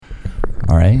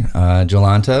right.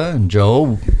 Jolanta and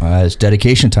Joe, it's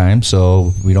dedication time,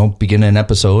 so we don't begin an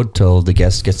episode till the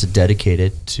guest gets to dedicate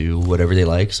it to whatever they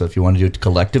like. So if you want to do it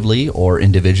collectively or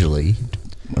individually,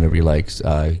 whatever you like,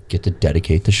 get to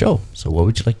dedicate the show. So what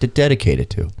would you like to dedicate it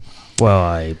to? Well,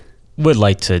 I would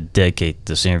like to dedicate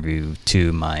this interview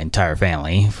to my entire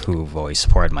family who've always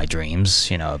supported my dreams,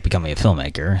 becoming a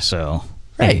filmmaker. So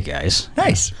thank you guys.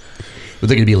 Nice. Were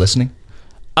they going to be listening?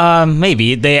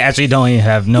 Maybe. They actually don't even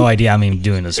have no idea I'm even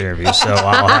doing this interview, so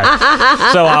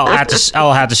I'll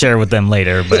have to share with them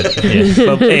later. But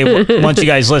hey, once you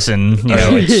guys listen,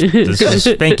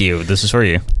 thank you. This is for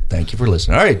you. Thank you for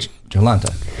listening. All right,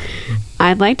 Jolanta.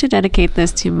 I'd like to dedicate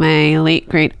this to my late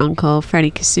great uncle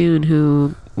Freddie Kissoon,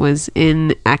 who was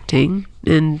in acting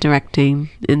and directing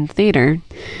in theater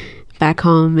back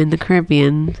home in the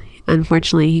Caribbean.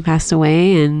 Unfortunately, he passed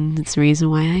away, and it's the reason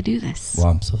why I do this. Well,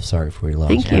 I'm so sorry for your loss.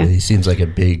 Thank you. He seems like a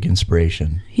big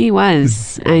inspiration. He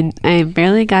was. I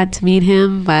barely got to meet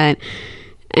him, but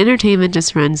entertainment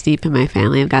just runs deep in my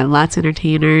family. I've got lots of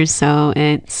entertainers, so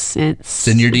it's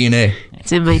in your DNA.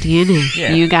 It's in my DNA.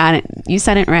 Yeah. You got it. You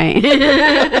said it right.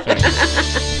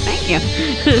 Thank you.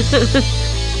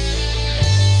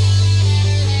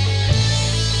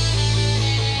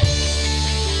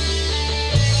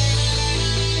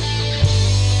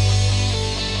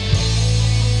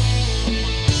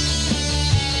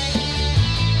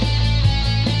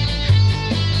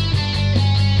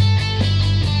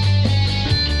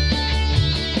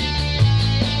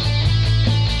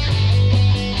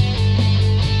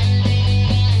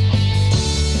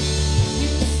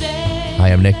 Hi,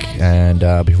 I'm Nick,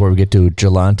 and before we get to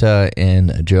Jolanta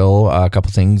and Joe, a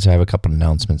couple things. I have a couple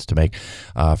announcements to make.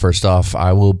 First off,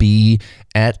 I will be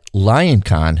at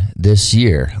LionCon this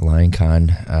year.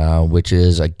 LionCon, which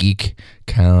is a geek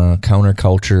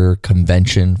counterculture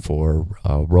convention for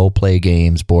role-play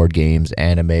games, board games,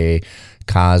 anime,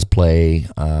 cosplay,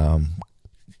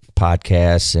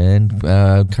 podcasts,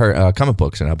 and comic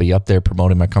books. And I'll be up there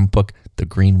promoting my comic book, The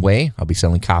Green Way. I'll be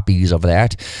selling copies of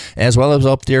that, as well as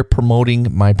up there promoting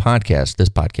my podcast. This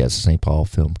podcast is St. Paul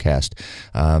Filmcast.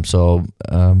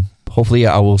 Hopefully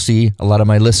I will see a lot of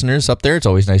my listeners up there. It's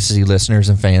always nice to see listeners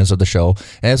and fans of the show,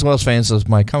 as well as fans of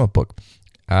my comic book.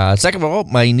 Second of all,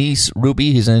 my niece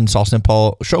Ruby is in Sault Ste.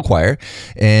 Paul Show Choir,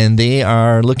 and they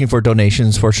are looking for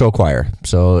donations for show choir.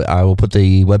 So I will put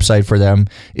the website for them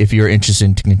if you're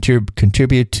interested to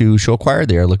contribute to show choir.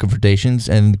 They are looking for donations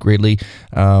and greatly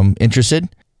interested.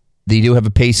 They do have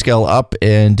a pay scale up,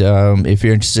 and if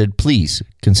you're interested, please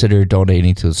consider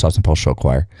donating to the Sault Ste. Paul Show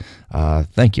Choir.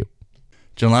 Thank you.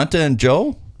 Jolanta and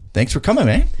Joe, thanks for coming,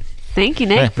 man. Thank you,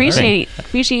 Nick. Appreciate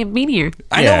being here.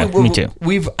 I know. Me too.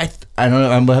 I don't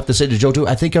know. I'm gonna have to say to Joe too.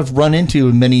 I think I've run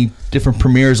into many different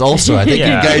premieres. Also, I think you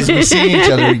guys have seen each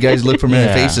other. You guys look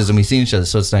familiar faces, and we see each other.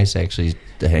 So it's nice actually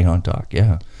to hang on and talk.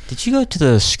 Yeah. Did you go to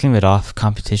the Scream It Off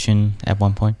competition at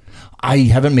one point? I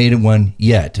haven't made it one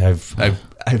yet.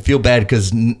 I feel bad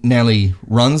because Natalie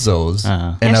runs those,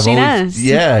 and she does.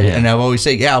 And I've always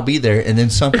say, I'll be there, and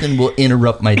then something will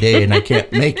interrupt my day, and I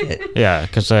can't make it. Yeah,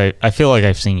 because I feel like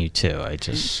I've seen you too. I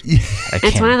can't.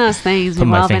 It's one of those things.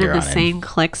 We've all been in the same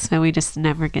cliques, so we just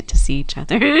never get to see each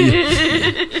other.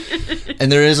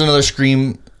 And there is another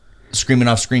Screaming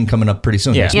Off Screen coming up pretty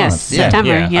soon. Next month.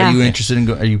 September. Yeah. Are you interested in?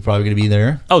 Are you probably going to be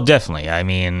there? Oh, definitely. I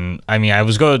mean, I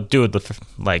was going to do it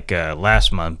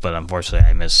last month, but unfortunately,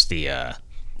 I missed the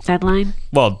deadline.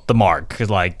 Well, the mark, because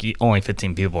only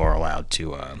 15 people are allowed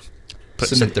to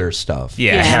submit their stuff.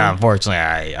 Yeah. Unfortunately,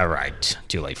 I arrived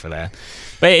too late for that.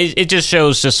 But it just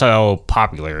shows just how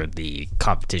popular the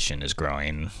competition is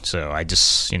growing. So I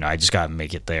just got to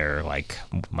make it there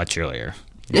much earlier.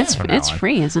 It's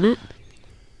free, isn't it?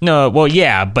 No, well,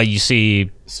 yeah, but you see,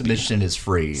 submission is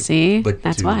free. See, but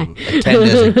that's why.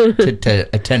 To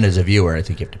attend as a viewer, I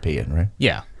think you have to pay in, right?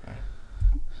 Yeah.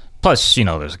 Plus,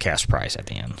 there's a cash prize at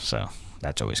the end, so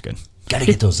that's always good. Got to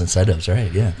get those incentives,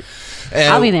 right? Yeah.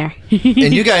 I'll be there.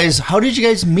 And you guys, how did you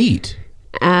guys meet?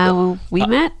 We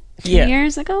met 2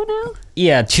 years ago now.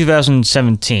 Yeah,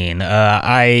 2017.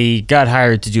 I got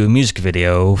hired to do a music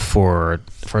video for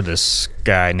this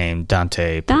guy named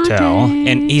Dante Patel,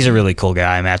 and he's a really cool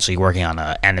guy. I'm actually working on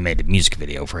an animated music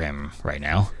video for him right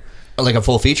now. Like a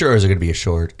full feature, or is it going to be a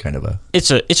short kind of a?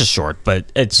 It's a short,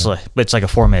 but it's like a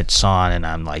 4-minute song, and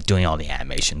I'm doing all the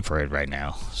animation for it right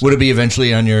now. So. Would it be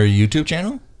eventually on your YouTube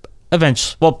channel?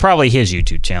 Eventually, well, probably his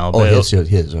YouTube channel. Oh,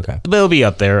 his, okay. But it'll be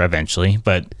up there eventually.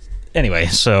 But anyway,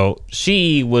 so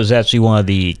she was actually one of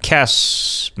the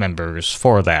cast members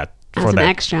for that As an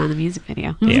extra on the music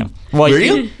video. Yeah. Well, Were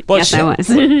you? Well, Yes, I was.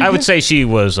 I would say she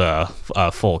was a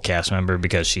full cast member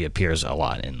because she appears a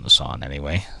lot in the song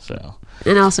anyway. So.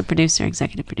 And also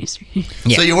executive producer.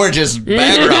 Yeah. So you weren't just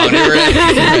background.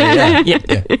 You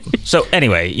were So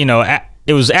anyway,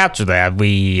 it was after that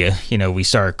we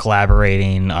started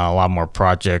collaborating on a lot more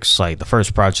projects. Like the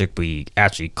first project we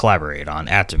actually collaborated on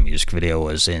after the music video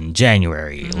was in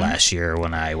January last year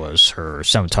when I was her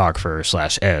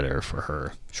cinematographer / editor for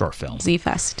her short film.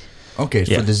 Z-Fest. Okay,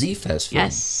 Yeah. for the Z-Fest film.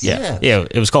 Yes. Yeah. Yeah,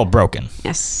 it was called Broken.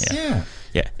 Yes. Yeah.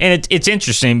 Yeah, and it's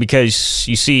interesting because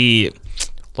you see,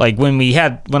 like when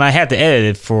I had to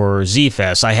edit it for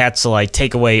Z-Fest, I had to like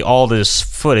take away all this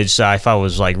footage that I thought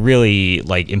was like really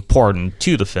like important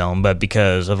to the film, but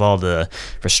because of all the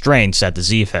restraints that the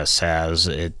Z-Fest has,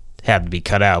 it had to be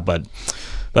cut out. But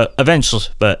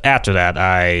after that,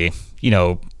 I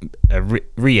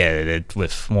re-edited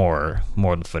with more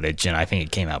of the footage, and I think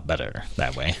it came out better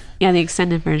that way. Yeah, the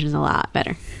extended version is a lot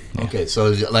better. Okay,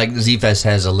 so like Z-Fest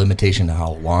has a limitation to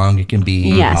how long it can be,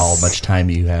 Yes. how much time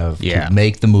you have Yeah. to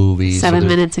make the movie. 7 so there's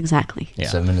minutes exactly. Yeah.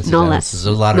 7 minutes. No of that. less. There's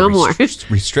a lot No of more.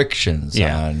 restrictions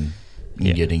Yeah. on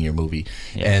Yeah. getting your movie.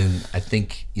 Yeah. And I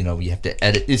think, you have to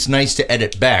edit. It's nice to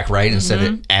edit back, right? Instead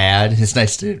of add.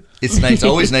 It's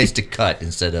always nice to cut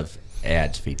instead of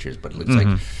add features. But it looks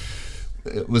like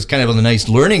it was kind of a nice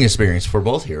learning experience for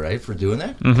both here, right? For doing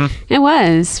that. It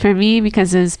was for me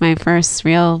because it was my first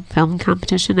real film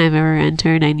competition I've ever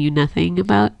entered. I knew nothing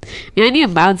about. I knew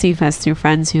about Z-Fest through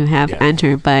friends who have Yeah.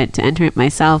 entered, but to enter it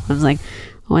myself, I was like,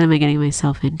 "What am I getting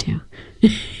myself into?"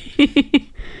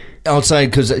 Outside,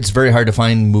 because it's very hard to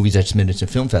find movies that submitted to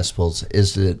film festivals.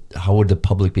 How would the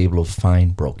public be able to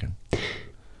find Broken?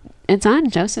 It's on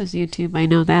Joseph's YouTube. I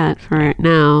know that for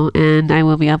now, and I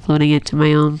will be uploading it to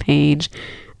my own page.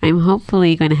 I'm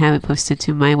hopefully going to have it posted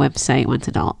to my website once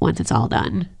it's all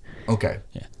done. Okay.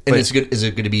 Yeah. And it's good. Is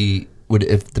it going to be?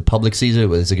 If the public sees it,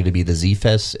 is it going to be the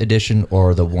Z-Fest edition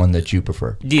or the one that you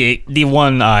prefer? The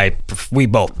one we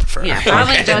both prefer. Yeah,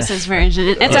 probably Joseph's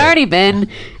version.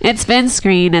 It's been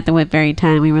screened at the Whitberry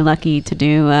 10. We were lucky to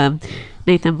do.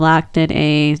 Nathan Block did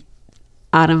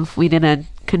we did a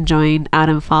conjoined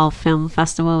autumn fall film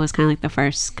festival. It was kind of like the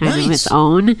first kind of its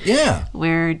own. Yeah.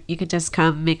 Where you could just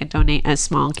come make a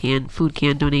small food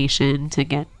can donation to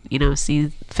get, see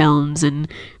films, and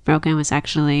Broken was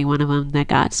actually one of them that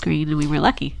got screened, and we were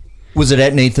lucky. Was it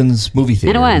at Nathan's movie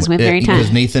theater? It was, Woodbury 10.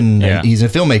 Because Nathan, Yeah. he's a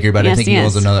filmmaker, but I Yes, think he he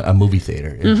owns is. a movie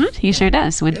theater. Yeah. He sure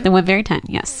does. With the Woodbury 10,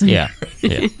 yes. Yeah.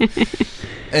 Yeah.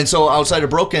 And so outside of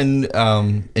Broken,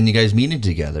 and you guys meeting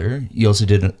together, you also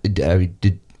did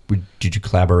you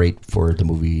collaborate for the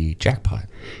movie Jackpot?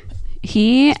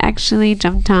 He actually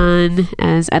jumped on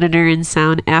as editor in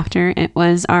sound after it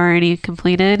was already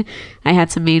completed. I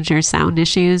had some major sound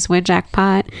issues with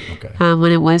Jackpot. Okay.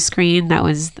 When it was screened, that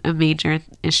was a major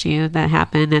issue that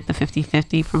happened at the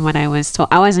 50/50 from what I was told.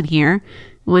 I wasn't here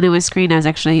when it was screened. I was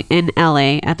actually in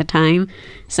LA at the time.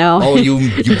 So Oh, you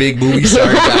big movie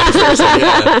star guy.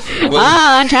 Yeah.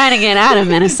 Well, I'm trying to get out of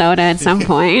Minnesota at some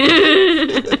point.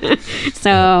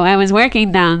 So I was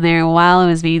working down there while it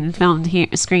was being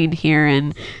screened here,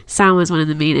 and sound was one of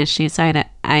the main issues. So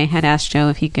I had asked Joe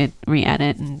if he could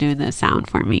re-edit and do the sound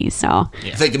for me. So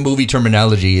I think the movie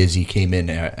terminology is he came in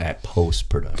at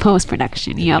post-production.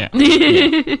 post-production, yep.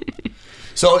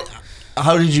 So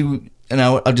how did you, and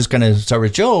I'll just kind of start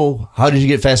with Joe, how did you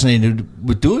get fascinated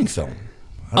with doing film?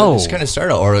 How did this kind of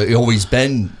start out? Or you always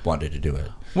been wanted to do it?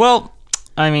 Well,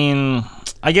 I mean,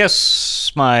 I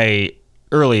guess my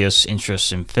earliest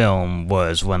interest in film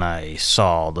was when I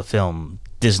saw the film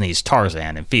Disney's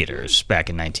Tarzan in theaters back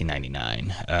in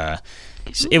 1999.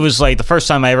 It was like the first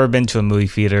time I ever been to a movie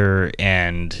theater,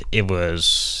 and I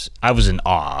was in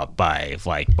awe by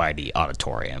the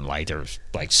auditorium. Like there was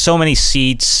like so many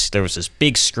seats, there was this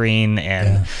big screen,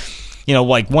 and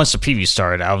like once the preview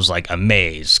started, I was like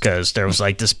amazed because there was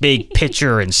like this big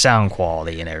picture and sound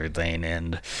quality and everything,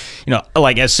 and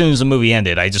like as soon as the movie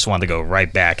ended, I just wanted to go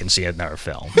right back and see another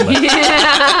film. But,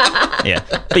 yeah,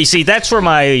 but you see, that's where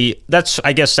my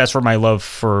love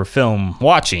for film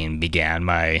watching began.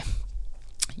 My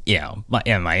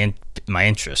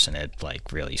interest in it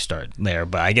like really started there.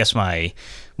 But I guess when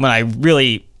I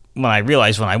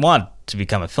realized when I want to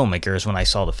become a filmmaker is when I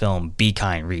saw the film Be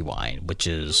Kind Rewind, which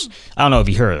is, I don't know if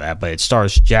you heard of that, but it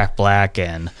stars Jack Black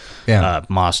and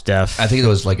Mos Def. I think it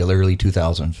was like an early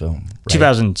 2000 film. Right?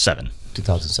 2007.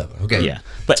 2007. Okay. Yeah,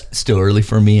 but still early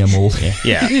for me. I'm old.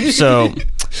 yeah. So,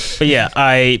 but yeah,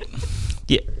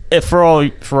 for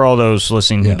all those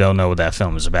listening who don't know what that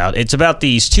film is about, it's about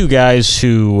these two guys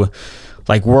who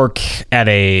like work at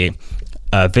a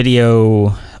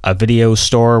video a video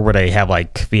store where they have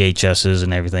like VHSs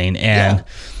and everything. And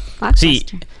see,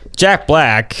 Blockbuster. Jack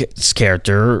Black's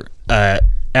character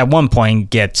at one point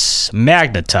gets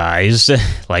magnetized,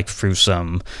 like through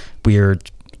some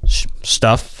weird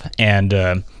stuff,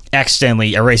 and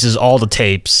accidentally erases all the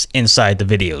tapes inside the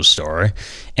video store.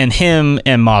 And him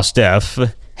and Mos Def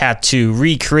had to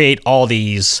recreate all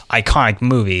these iconic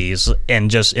movies in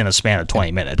a span of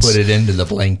 20 minutes. Put it into the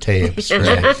blank tapes.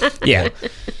 Right? Yeah.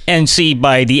 And see,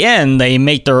 by the end, they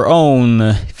make their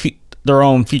own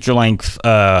feature-length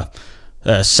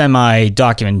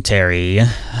semi-documentary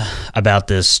about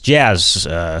this jazz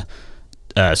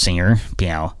singer,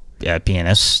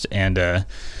 pianist, and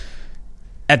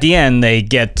at the end they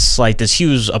get like this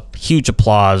huge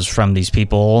applause from these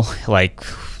people, like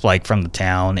from the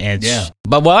town. And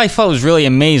but what I thought was really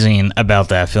amazing about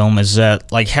that film is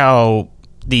that like how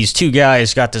these two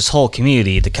guys got this whole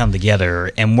community to come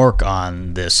together and work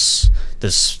on this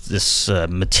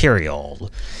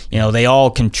material. You know, they all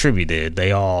contributed.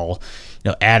 They all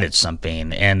added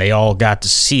something, and they all got to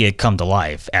see it come to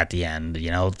life at the end.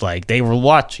 You know, like they were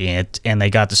watching it and they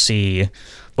got to see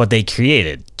what they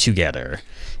created together,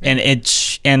 and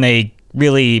they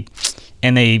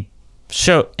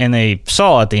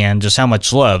saw at the end just how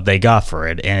much love they got for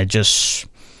it, and it just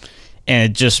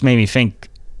made me think,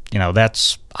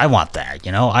 I want that.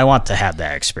 I want to have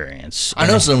that experience. I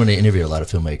know when they interview a lot of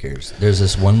filmmakers, there's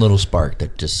this one little spark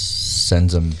that just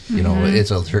sends them,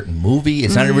 it's a certain movie.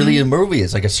 It's not really a movie.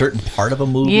 It's like a certain part of a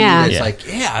movie. Yeah. It's like,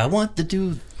 I want to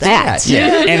do that.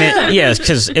 Yeah. And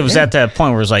because it was at that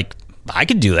point where it was like, I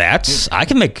could do that. I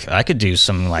could do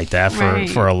something like that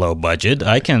for a low budget.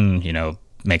 I can,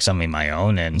 make something my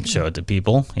own and show it to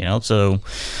people, So,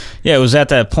 it was at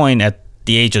that point at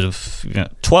the age of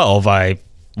 12,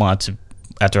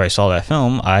 after I saw that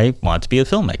film, I wanted to be a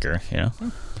filmmaker,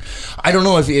 I don't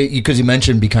know if because you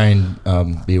mentioned Be Kind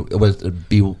Rewind.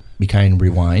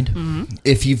 Mm-hmm.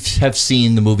 If you have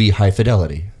seen the movie High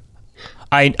Fidelity,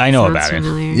 I know Sounds about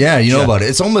familiar. it. Yeah, you know about it.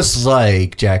 It's almost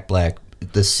like Jack Black.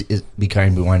 Be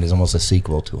Kind Rewind is almost a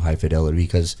sequel to High Fidelity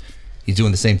because he's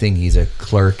doing the same thing. He's a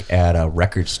clerk at a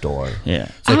record store. Yeah,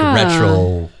 it's like a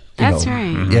retro. That's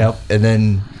right. Mm-hmm. Yeah, and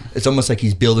then it's almost like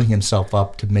he's building himself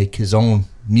up to make his own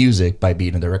music by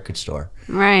being in the record store.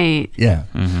 Right. Yeah.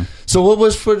 Mm-hmm. So what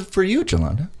was for you,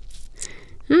 Jolanda?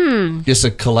 Just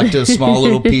a collective small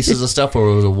little pieces of stuff,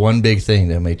 or was it one big thing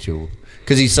that made you?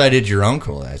 Because you cited your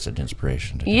uncle as an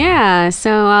inspiration. Yeah.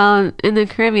 So in the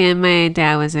Caribbean, my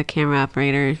dad was a camera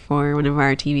operator for one of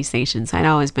our TV stations. I'd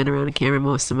always been around a camera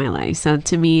most of my life. So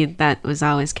to me, that was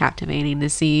always captivating to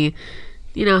see,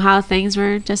 how things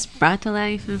were just brought to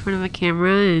life in front of a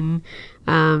camera. And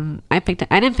I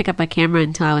didn't pick up a camera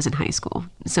until I was in high school.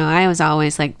 So I was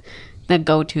always like the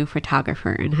go-to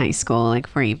photographer in high school, like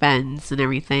for events and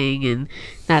everything. And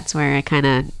that's where I kind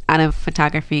of, out of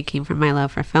photography, came from my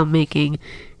love for filmmaking.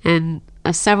 And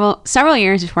several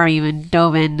years before I even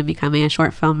dove into becoming a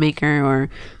short filmmaker, or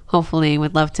hopefully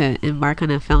would love to embark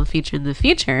on a film feature in the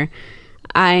future,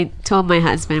 I told my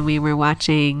husband we love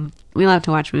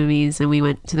to watch movies, and we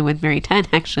went to the Woodbury 10,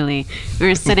 actually. We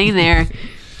were sitting there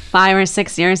 5 or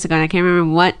 6 years ago, and I can't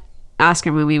remember what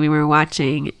Oscar movie we were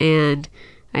watching, and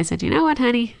I said, you know what,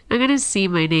 honey? I'm going to see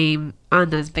my name on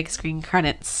those big screen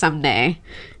credits someday.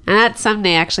 And that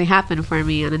someday actually happened for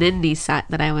me on an indie set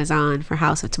that I was on for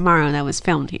House of Tomorrow that was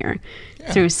filmed here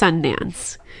through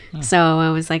Sundance. So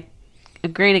it was like a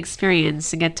great experience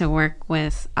to get to work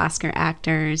with Oscar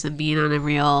actors and being on a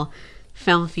real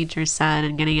film feature set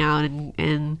and getting out.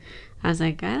 And I was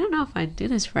like, I don't know if I'd do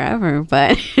this forever,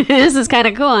 but this is kind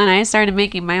of cool. And I started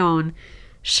making my own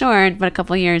short, but a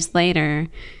couple years later.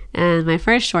 And my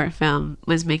first short film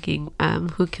was making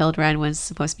Who Killed Red, was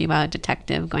supposed to be about a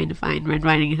detective going to find Red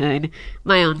Riding Hood,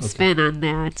 my own spin on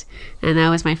that. And that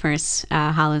was my first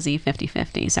Hollow Z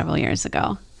 50/50 several years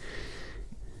ago.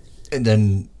 And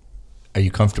then, are you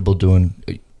comfortable doing?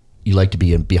 You like to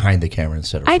be behind the camera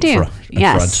instead of I do. front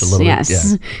a little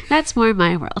Yes. bit? Yeah. That's more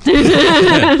my world.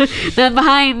 The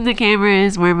behind the camera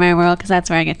is more my world because that's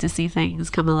where I get to see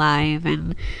things come alive,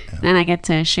 and then I get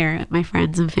to share it with my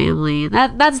friends and family.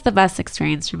 And that's the best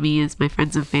experience for me, is my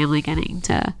friends and family getting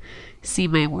to see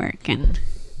my work. And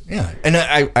and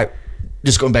I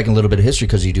just going back a little bit of history,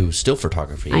 because you do still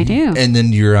photography. I do. And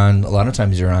then a lot of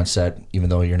times you're on set, even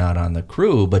though you're not on the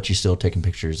crew, but you're still taking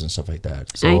pictures and stuff like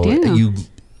that. So I do.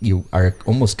 You are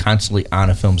almost constantly on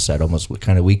a film set, almost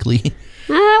kind of weekly.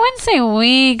 I wouldn't say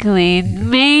weekly,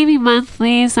 maybe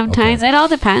monthly sometimes. Okay. It all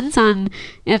depends on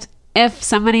if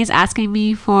somebody's asking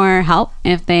me for help,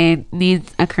 if they need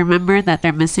a crew member that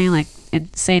they're missing, like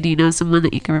say, do you know someone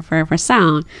that you can refer for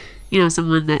sound?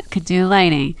 someone that could do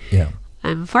lighting. Yeah.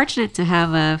 I'm fortunate to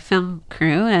have a film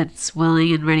crew that's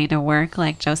willing and ready to work,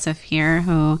 like Joseph here,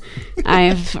 who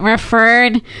I've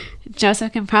referred.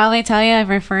 Joseph can probably tell you I've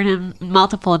referred him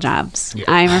multiple jobs. Yeah.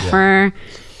 I refer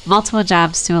multiple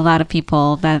jobs to a lot of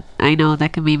people that I know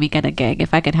that can maybe get a gig.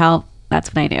 If I could help,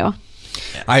 that's what I do.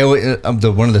 I always,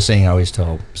 one of the saying I always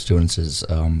tell students is,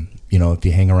 if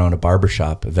you hang around a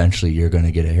barbershop, eventually you're going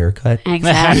to get a haircut.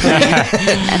 Exactly.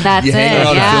 And that's You hang it.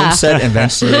 around a Yeah. film set,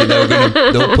 eventually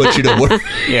they'll put you to work.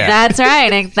 Yeah. That's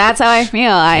right. And that's how I feel.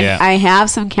 Yeah. I have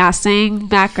some casting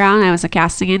background. I was a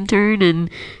casting intern, and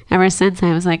ever since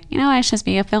I was like, I should just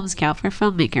be a film scout for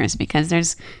filmmakers,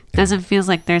 because doesn't feel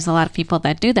like there's a lot of people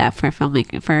that do that for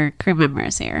for crew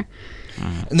members here.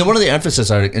 And then one of the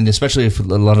emphasis, and especially if a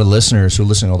lot of listeners who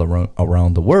listen all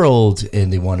around the world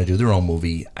and they want to do their own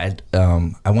movie, I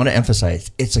want to emphasize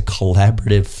it's a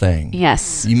collaborative thing.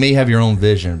 Yes. You may have your own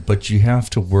vision, but you have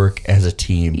to work as a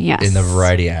team Yes. in the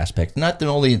variety aspect. Not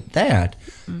only that,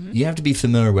 you have to be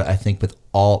familiar with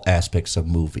all aspects of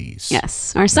movies.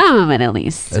 Yes, or some of it at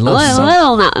least. At A least some.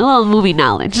 little movie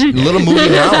knowledge. A little movie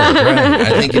knowledge, right?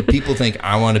 I think if people think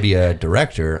I want to be a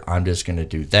director, I'm just going to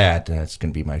do that. That's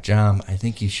going to be my job. I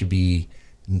think you should be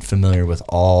familiar with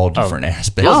all different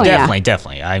aspects. Oh, yeah.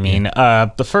 Definitely. I mean,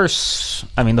 the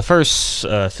first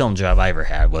film job I ever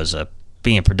had was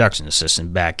being a production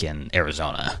assistant back in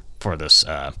Arizona for this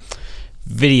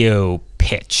video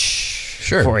pitch.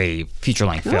 Sure. For a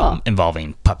feature-length film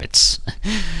involving puppets.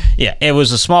 Yeah, it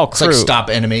was a small crew. It's like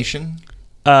stop animation?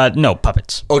 No,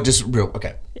 puppets. Oh, just real,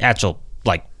 okay. Actual,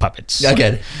 puppets. I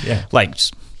get it, yeah.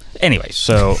 Anyway,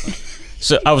 so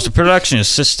I was a production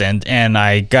assistant, and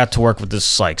I got to work with this,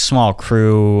 small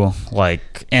crew,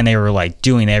 and they were,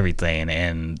 doing everything,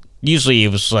 and usually it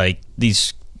was,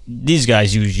 these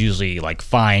guys usually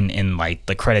fine in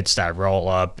the credits that roll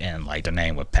up, and their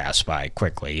name would pass by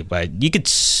quickly, but you could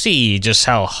see just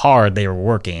how hard they were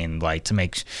working to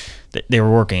make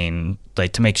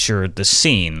sure the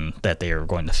scene that they were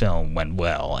going to film went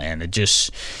well, and it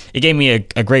gave me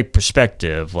a great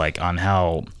perspective on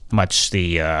how much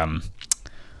the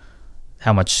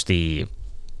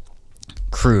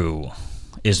crew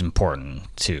is important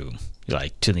to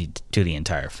the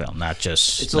entire film, not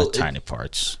just the tiny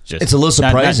parts. It's a little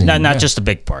surprising. Not just the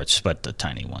big parts, but the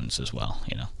tiny ones as well.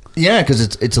 Yeah, because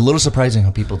it's a little surprising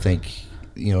how people think,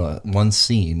 one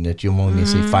scene that you only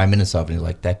see 5 minutes of, and you're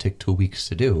like, that took 2 weeks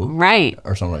to do, Right.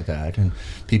 or something like that. And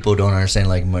people don't understand.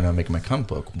 When I'm making my comic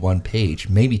book, one page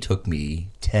maybe took me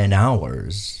 10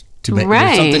 hours to make. Right.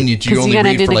 There's something that 'Cause you you only gotta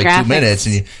read do for the 2 graphics. minutes,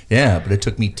 but it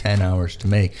took me 10 hours to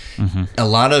make. A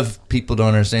lot of people don't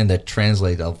understand that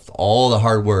translate of all the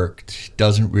hard work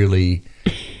doesn't really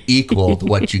equal to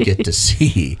what you get to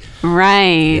see.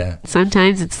 Right. Yeah.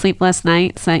 Sometimes it's sleepless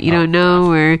nights that you don't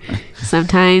know, or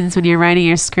sometimes when you're writing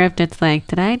your script, it's like,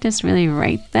 did I just really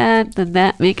write that? Did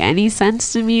that make any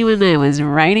sense to me when I was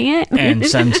writing it?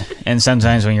 And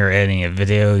sometimes when you're editing a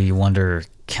video, you wonder,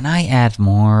 can I add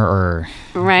more, or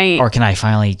Right. or can I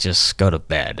finally just go to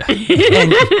bed?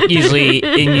 and usually,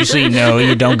 no,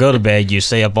 you don't go to bed. You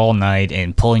stay up all night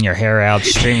and pulling your hair out,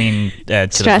 screaming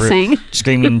Stressing.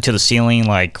 screaming to the ceiling,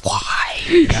 why?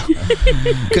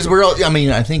 Because we're all,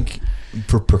 I think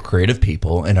for creative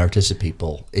people and artistic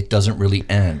people, it doesn't really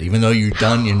end. Even though you're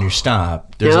done and you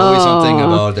stop, there's always something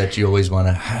about that you always want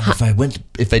to,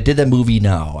 if I did that movie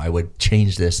now, I would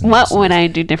change this. And What this would I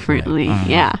do differently?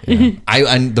 Yeah.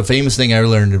 And the famous thing I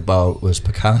learned about was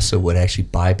Picasso would actually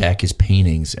buy back his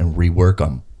paintings and rework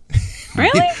them.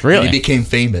 Really? Really? He became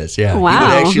famous, yeah. Wow. He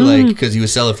would actually, because he would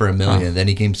sell it for $1 million, and then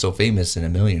he became so famous and a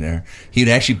millionaire, he would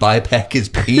actually buy back his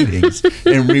paintings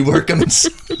and rework them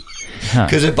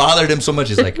because it bothered him so much.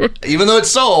 He's like, even though it's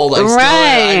sold, to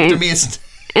me it's...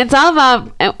 It's all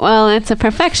about, it's a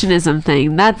perfectionism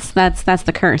thing. That's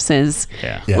the curse is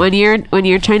Yeah. when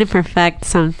you're trying to perfect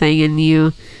something, and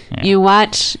you go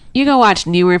watch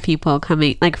newer people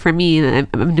coming. Like for me,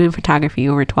 I'm doing photography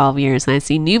over 12 years, and I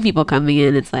see new people coming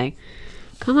in. It's like,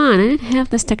 come on, I didn't have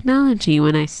this technology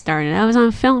when I started. I was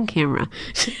on film camera.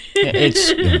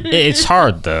 It's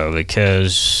hard though,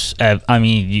 because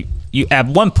you at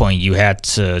one point you had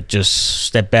to just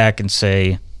step back and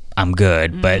say, I'm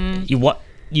good, but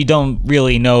you don't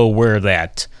really know where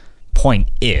that point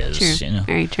is. True.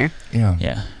 Very true.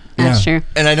 Yeah. That's true.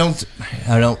 And I don't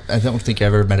think I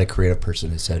ever met a creative person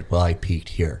that said, well, I peaked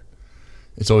here.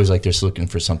 It's always like they're looking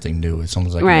for something new. It's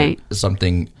almost like Right.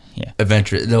 something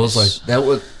adventure. That was like that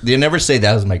was. They never say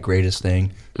that was my greatest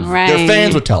thing. Right. Their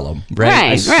fans would tell them, right?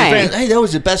 Right. Fans, hey, that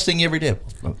was the best thing you ever did.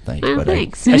 Oh, thanks, Oh, but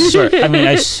thanks. I swear. I mean,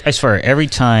 I swear. Every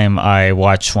time I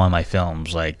watch one of my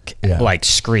films, like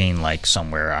screen, like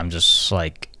somewhere, I'm just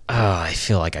like, oh, I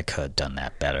feel like I could have done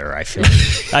that better. I feel.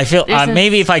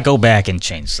 Maybe if I go back and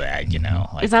change that, you know.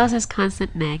 Like, There's always this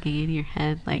constant nagging in your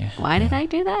head, like, why did I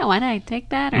do that? Why did I take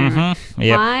that? Or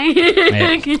Yep. why?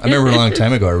 I remember a long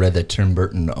time ago, I read that Tim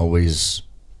Burton always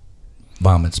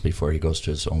vomits before he goes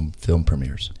to his own film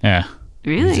premieres. yeah.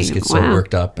 Really? He just gets so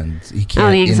worked up, and he can't.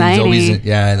 Oh, the anxiety. And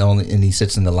he's always, and he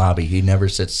sits in the lobby. He never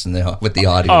sits with the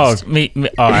Oh, audience. me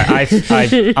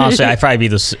I honestly, I'd probably be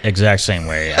the exact same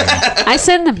way. I mean, I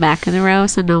sit in the back of the row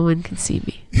so no one can see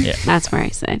me. Yeah. That's where I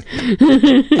sit.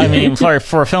 I mean, for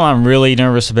a film I'm really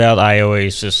nervous about, I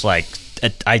always just like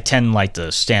I tend like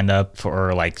to stand up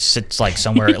or like sit like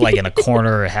somewhere like in a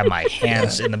corner, have my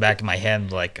hands in the back of my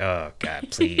head, like, oh God,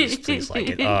 please like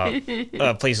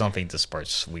it. Please don't think this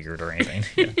part's weird or anything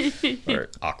or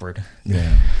awkward.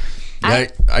 Yeah.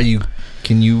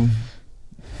 Can you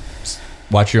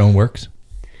watch your own works?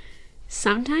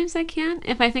 Sometimes I can,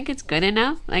 if I think it's good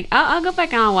enough. Like, I'll go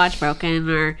back and I'll watch Broken,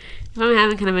 or if I'm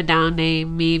having kind of a down day,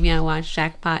 maybe I'll watch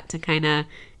Jackpot to kind of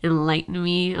enlighten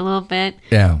me a little bit.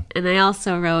 Yeah. And I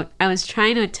also I was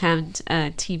trying to attempt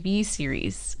a TV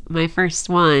series, my first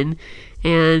one,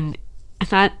 and I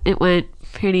thought it went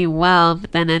pretty well,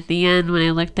 but then at the end when I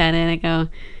looked at it, I go,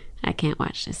 I can't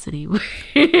watch this anymore.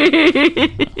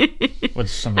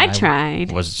 I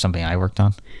tried. Was it something I worked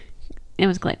on? It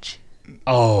was Glitch.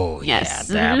 Oh, Yes.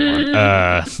 yeah,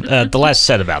 that one. The less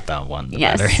said about that one, the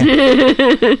Yes.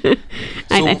 better.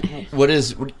 So, what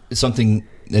is something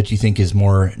that you think is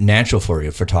more natural for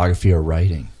you, photography or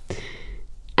writing?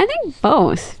 I think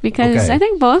both, because Okay. I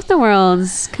think both the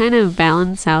worlds kind of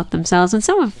balance out themselves, and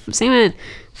same with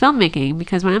filmmaking,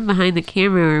 because when I'm behind the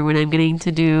camera or when I'm getting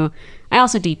to do, I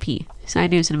also DP, so I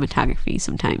do cinematography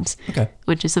sometimes, Okay.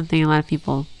 which is something a lot of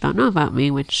people don't know about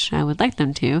me, which I would like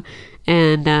them to.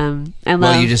 And I love.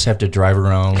 Well, you just have to drive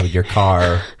around with your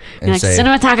car and like say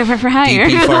cinematographer for hire.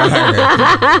 DP for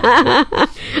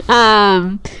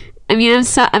hire. I mean,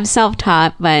 I'm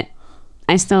self-taught, but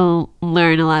I still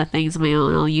learn a lot of things on my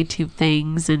own. I'll YouTube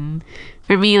things, and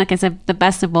for me, like I said, the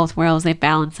best of both worlds, they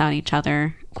balance out each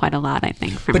other quite a lot, I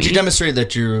think, for me. But you demonstrate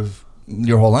that your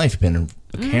whole life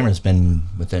the camera's been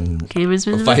within Camera's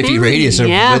been a in my 5 feet family. radius of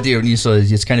Yeah. with you, so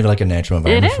it's kind of like a natural It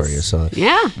environment is. for you. So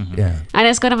Yeah. yeah. I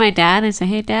just go to my dad and say,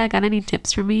 "Hey, Dad, got any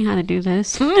tips for me how to do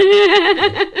this?"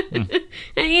 And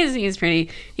he's pretty.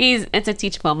 It's a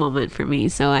teachable moment for me,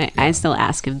 so I still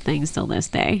ask him things till this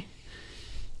day.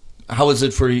 How is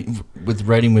it for you with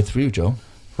writing with you, Joe?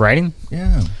 Writing?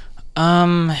 Yeah.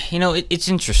 It's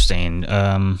interesting.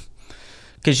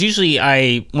 Because usually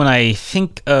when I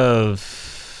think of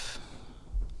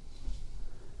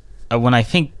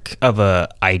a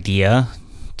idea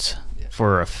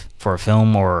for a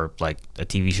film or like a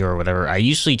TV show or whatever, I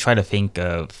usually try to think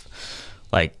of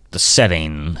like the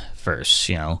setting first,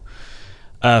 you know.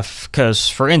 Because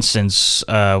for instance,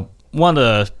 one of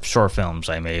the short films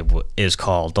I made is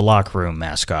called The Locker Room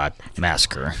Mascot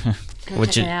Massacre.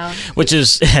 Which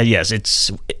is yes,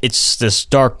 it's this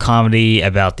dark comedy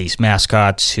about these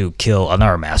mascots who kill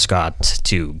another mascot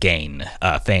to gain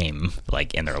fame,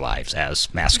 like in their lives as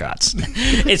mascots.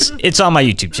 It's on my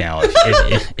YouTube channel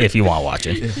if you want to watch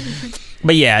it.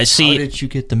 But yeah, see, How did you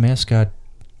get the mascot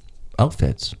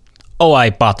outfits? oh, I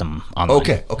bought them online.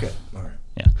 Okay. All right.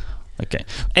 Yeah. Okay.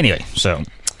 Anyway, so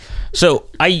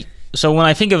when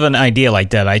I think of an idea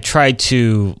like that, I try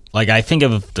to I think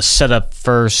of the setup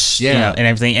first, Yeah, you know, and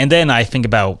everything, and then I think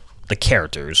about the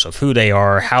characters of who they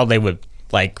are, how they would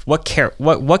what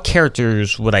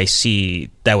characters would I see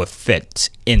that would fit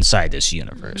inside this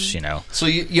universe, you know? So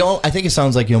I think it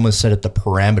sounds like you almost set up the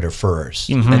parameter first,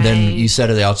 and then you set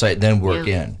it outside, then work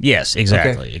in. Yes,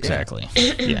 exactly, Okay. exactly.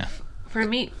 Yeah. For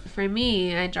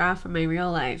me, I draw from my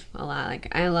real life a lot. Like,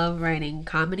 I love writing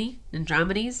comedy and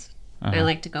dramedies. I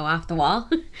like to go off the wall.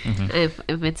 If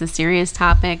it's a serious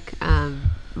topic,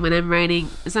 when I'm writing,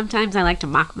 sometimes I like to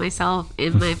mock myself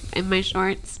in my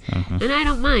shorts, and I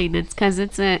don't mind. It's because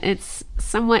it's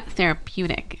somewhat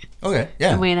therapeutic. Okay,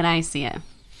 yeah. The way that I see it.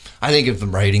 I think if the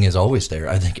writing is always there,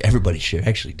 I think everybody should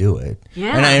actually do it.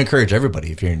 Yeah. And I encourage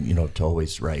everybody, if you're, to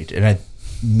always write. And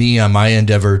me on my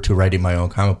endeavor to writing my own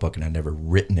comic book, and I've never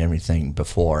written anything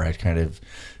before.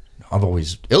 I've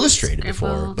always illustrated before,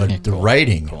 Scribbled. but the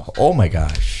writing, oh my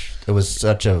gosh, it was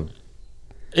such a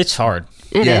It's hard.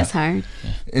 It Yeah. is hard.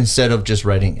 Instead of just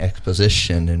writing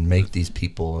exposition and make these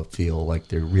people feel like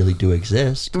they really do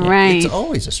exist. Right. It's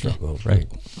always a struggle, right?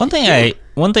 One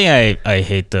thing I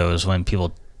hate though is when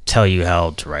people tell you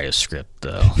how to write a script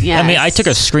though. Yes. I mean, I took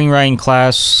a screenwriting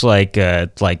class like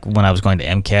when I was going to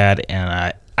MCAT,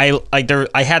 and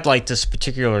I had like this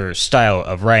particular style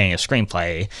of writing a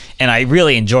screenplay, and I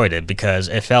really enjoyed it because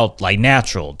it felt like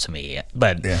natural to me.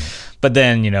 But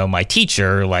then, my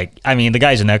teacher, the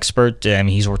guy's an expert. I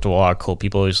mean, he's worked with a lot of cool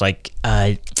people. He's like,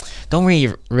 don't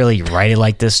really write it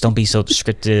like this. Don't be so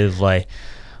descriptive. This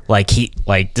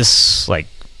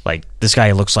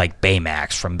guy looks like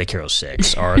Baymax from Big Hero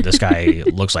 6, or this guy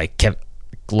looks like Kevin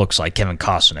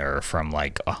Costner from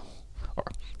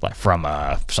from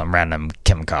some random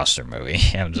Kevin Costner movie.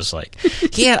 And I'm just like,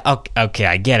 yeah, okay,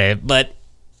 I get it, but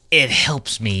it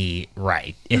helps me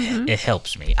write. It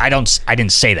helps me. I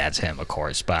didn't say that to him, of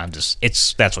course, but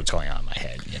that's what's going on in my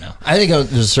head, I think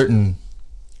there's certain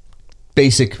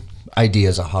basic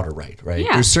ideas of how to write, right?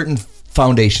 Yeah. There's certain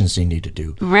foundations you need to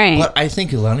do. Right. But I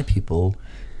think a lot of people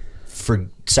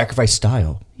sacrifice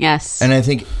style. Yes. And I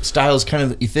think style is kind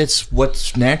of, if it's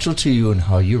what's natural to you and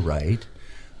how you write,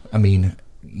 I mean,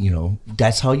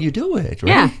 that's how you do it,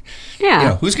 right?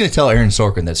 Yeah. Who's going to tell Aaron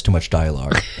Sorkin that's too much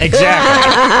dialogue?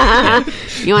 Exactly.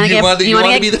 You want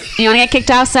to get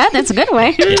kicked off set? That's a good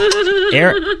way.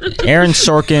 Aaron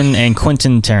Sorkin and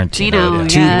Quentin Tarantino.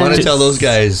 Yeah. You want to tell those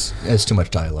guys that's too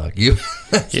much dialogue.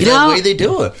 That's the way they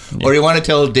do it. Or you want to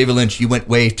tell David Lynch you went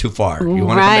way too far. You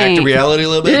want to come back to reality a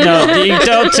little bit? No, you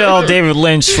don't tell David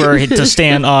Lynch to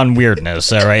stand on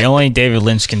weirdness. All right, only David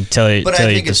Lynch can tell you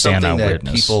to stand on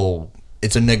weirdness.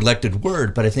 It's a neglected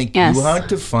word, but I think you want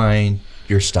to find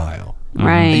your style.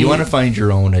 Right. You want to find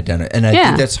your own identity. And I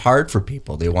think that's hard for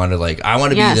people. They want to I want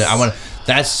to be that.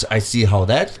 I see how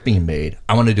that's being made.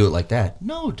 I want to do it like that.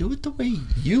 No, do it the way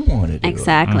you want to do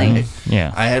Exactly. it. Right?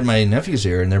 Yeah. I had my nephews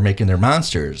here, and they're making their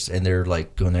monsters, and they're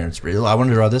like going there, and it's real. I want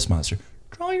to draw this monster.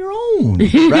 Draw your own,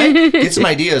 right? Get some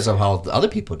ideas of how other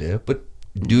people did, but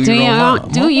do your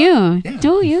own. Do you. Yeah.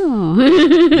 Do you.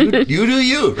 You do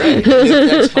you, right?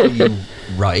 If that's how you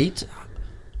write,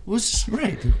 was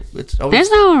right. It's always, There's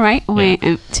no right way.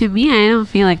 To me, I don't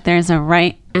feel like there's a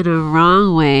right and a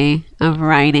wrong way of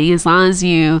writing. As long as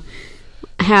you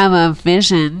have a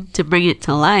vision to bring it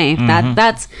to life,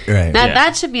 that's right.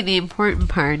 That should be the important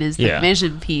part. Is the Yeah.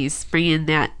 vision piece, bringing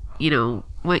that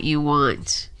what you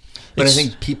want. But I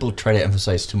think people try to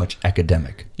emphasize too much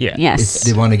academic. Yeah. Yes.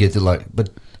 They want to get to but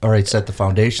all right, set the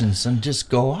foundations and just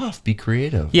go off, be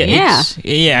creative. Yeah.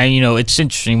 It's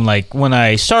interesting. Like when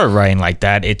I started writing like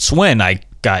that, it's when I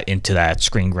got into that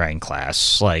screenwriting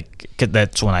class.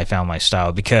 That's when I found my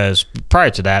style. Because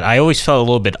prior to that, I always felt a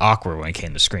little bit awkward when it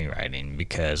came to screenwriting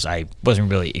because I wasn't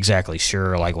really exactly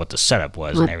sure what the setup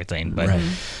was and everything.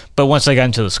 But once I got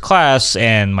into this class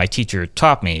and my teacher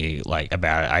taught me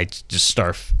about it,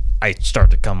 I started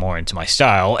to come more into my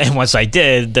style, and once I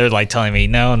did, they're telling me,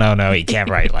 no, you can't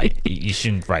write you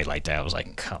shouldn't write like that. I was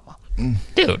like, come on,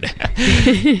 dude.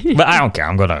 But I don't care.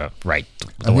 I'm gonna write.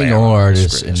 I think all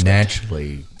artists and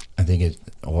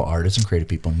all artists and creative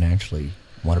people naturally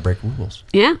want to break rules.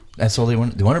 Yeah. That's all they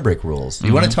want. They want to break rules.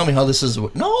 You want to tell me how this is?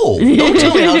 No, don't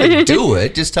tell me how to do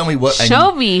it. Just tell me what.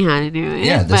 Show me how to do it.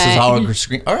 Yeah, this is how I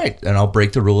screen. All right, and I'll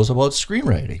break the rules about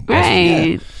screenwriting.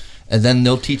 Right. Yeah. And then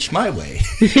they'll teach my way.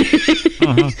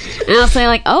 And I'll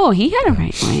say oh, he had a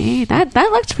right way. That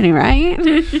looked pretty right.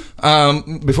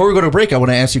 Before we go to break, I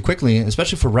want to ask you quickly,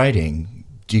 especially for writing,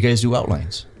 do you guys do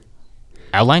outlines?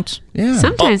 Outlines? Yeah.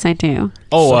 Sometimes I do.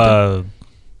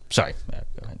 Sorry.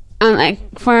 Go ahead.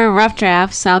 For rough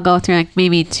drafts, I'll go through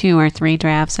maybe 2 or 3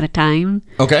 drafts at a time.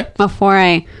 Okay. Before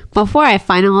I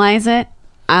finalize it,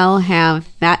 I'll have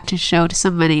that to show to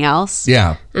somebody else.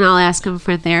 Yeah. And I'll ask them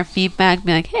for their feedback.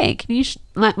 Be like, hey, can you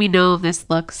let me know if this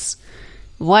looks...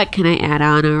 What can I add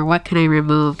on or what can I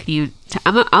remove? Can you...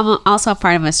 I'm also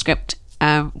part of a script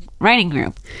writing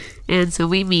group. And so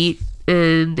we meet,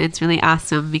 and it's really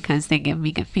awesome because they give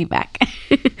me good feedback.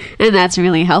 And that's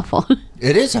really helpful.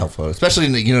 It is helpful, especially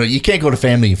you can't go to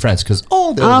family and friends because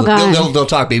they'll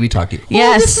talk baby talk to you.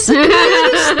 Yes.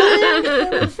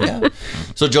 Yeah.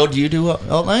 So Joe, do you do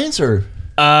outlines or?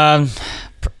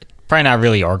 Probably not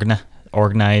really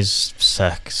organized.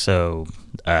 So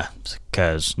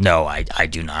because no, I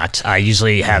do not. I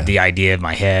usually have the idea in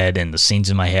my head and the scenes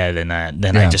in my head, and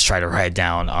then I just try to write it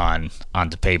down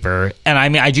onto paper. And I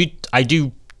mean, I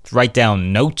do write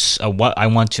down notes of what I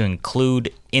want to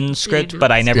include in the script,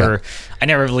 but I never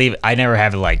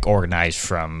have it organized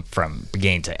from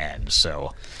beginning to end.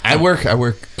 So I work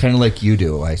kind of like you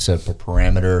do. I set up a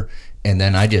parameter and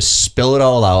then I just spill it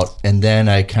all out, and then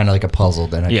I kind of like a puzzle.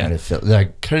 Then I kind of feel, I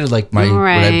kind of like what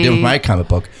I did with my comic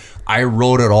book. I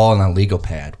wrote it all on a legal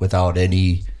pad without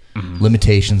any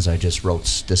limitations. I just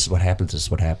wrote, "This is what happens. This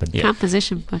is what happened." Yeah.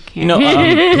 Composition book here.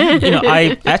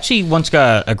 I actually once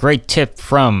got a great tip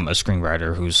from a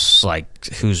screenwriter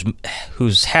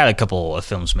who's had a couple of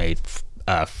films made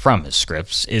from his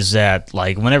scripts. Is that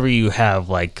like whenever you have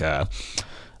like a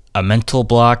mental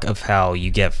block of how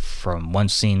you get from one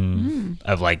scene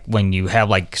of like when you have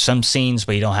like some scenes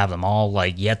but you don't have them all,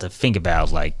 like you have to think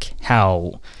about like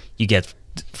how you get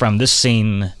from this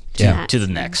scene to the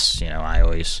next.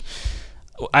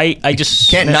 I just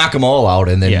can't knock them all out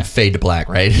and then fade to black,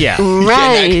 right? Yeah,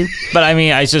 right. But I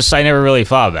mean, I never really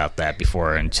thought about that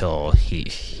before until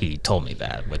he told me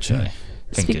that, which I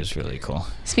think is really cool.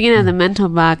 Speaking of the mental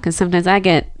block, because sometimes I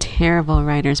get terrible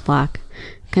writer's block,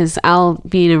 because I'll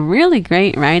be in a really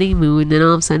great writing mood, and then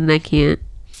all of a sudden I can't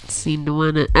seem to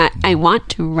want to. I want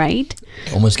to write.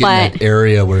 Almost getting that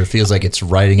area where it feels like it's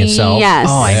writing itself. Yes.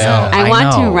 Oh, I know. I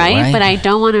want to write, right? but I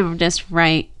don't want to just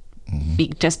write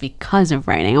just because of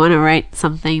writing. I want to write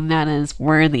something that is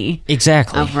worthy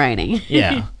of writing.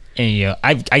 Yeah.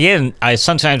 And I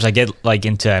sometimes I get like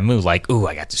into a mood like, ooh,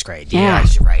 I got this great idea, I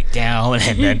should write it down,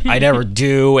 and then I never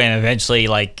do, and eventually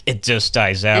like it just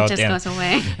dies out. It just goes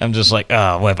away. I'm just like,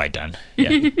 oh, what have I done?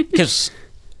 Yeah, because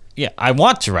I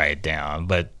want to write it down,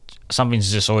 but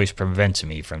something's just always preventing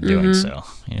me from doing so.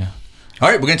 Yeah. All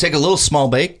right, we're going to take a little small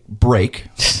break. Of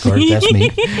course, that's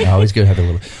me. Always good to have a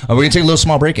little. We're going to take a little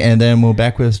small break, and then we'll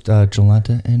back with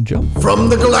Jolanta and Joe. From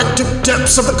the galactic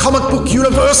depths of the comic book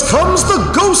universe comes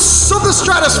the ghosts of the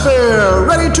stratosphere,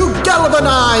 ready to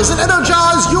galvanize and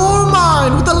energize your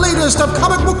mind with the latest of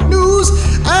comic book news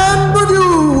and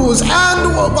reviews.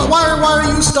 And why are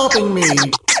you stopping me?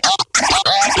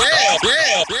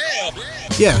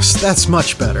 Yes, that's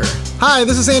much better. Hi,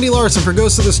 this is Andy Larson for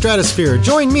Ghosts of the Stratosphere.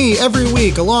 Join me every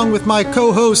week along with my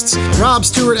co-hosts Rob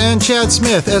Stewart and Chad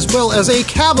Smith, as well as a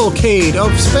cavalcade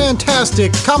of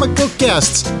fantastic comic book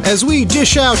guests as we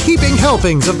dish out heaping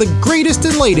helpings of the greatest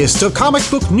and latest of comic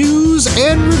book news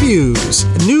and reviews.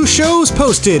 New shows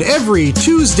posted every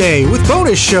Tuesday with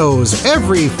bonus shows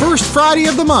every first Friday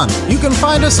of the month. You can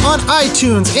find us on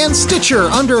iTunes and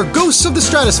Stitcher under Ghosts of the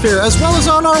Stratosphere, as well as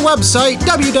on our website,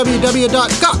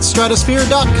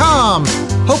 www.gotstratosphere.com.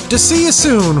 Hope to see you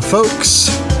soon, folks.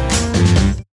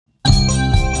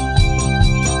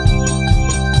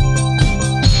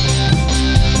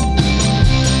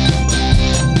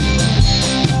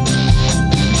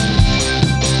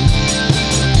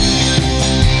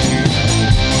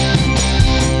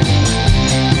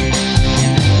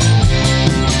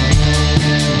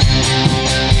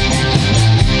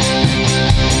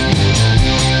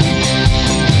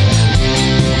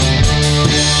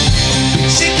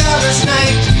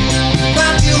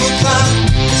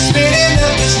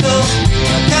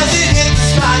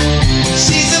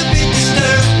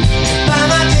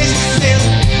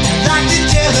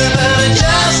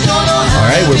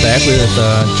 With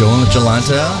Joel and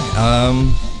Jolanta,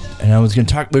 and I was going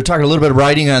to talk. We were talking a little bit of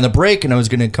writing on the break, and I was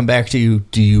going to come back to you.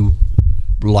 Do you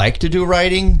like to do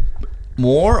writing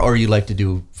more, or you like to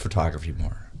do photography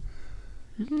more?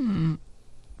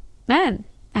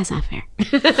 That's not fair.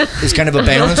 It's kind of a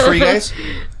balance for you guys.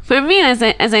 For me, as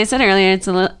I said earlier, it's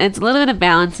a little bit of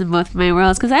balance in both of my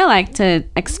worlds, because I like to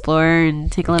explore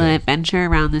and take a little adventure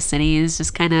around the cities,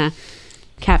 just kind of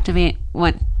captivate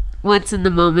what's in the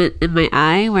moment in my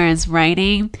eye. Whereas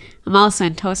writing, I'm also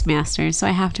in Toastmasters, so I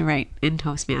have to write in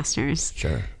Toastmasters.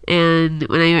 Sure. And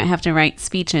when I have to write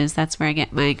speeches, that's where I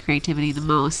get my creativity the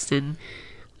most. And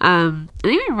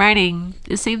even writing,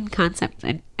 the same concept.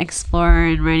 I explore,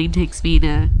 and writing takes me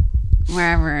to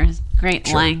wherever,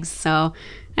 great lengths. So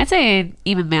I'd say an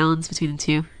even balance between the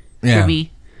two for me.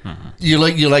 Mm-hmm. You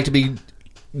like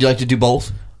to do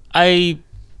both? I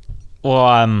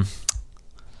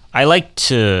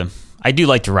do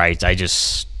like to write. I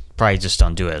just probably just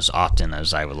don't do it as often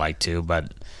as I would like to.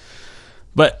 But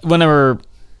whenever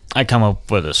I come up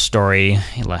with a story,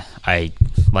 like I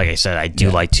said, I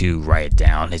do like to write it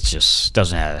down. It just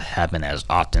doesn't happen as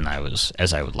often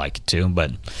as I would like it to.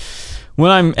 But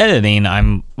when I'm editing,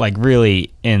 I'm like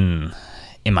really in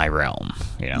my realm.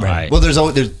 Right. Well,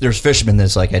 there's fishermen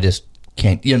that's like, I just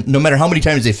can't, no matter how many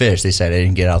times they fish, they said I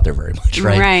didn't get out there very much,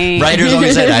 right? Right. Writers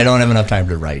always said I don't have enough time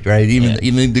to write, right? Even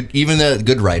the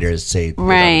good writers say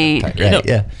right.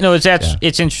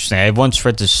 It's interesting. I once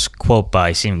read this quote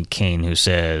by Stephen King who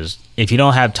says, "If you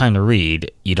don't have time to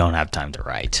read, you don't have time to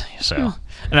write." So,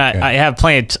 and I have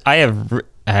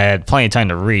I had plenty of time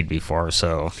to read before,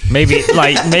 so maybe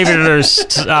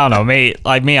there's I don't know, maybe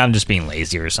like me, I'm just being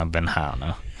lazy or something. I don't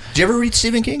know. Did you ever read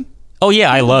Stephen King? Oh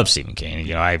yeah, I love Stephen King.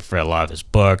 You know, I've read a lot of his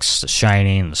books, The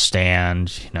Shining, The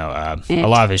Stand. You know, a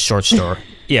lot of his short story.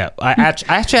 Yeah, I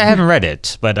haven't read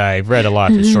it, but I've read a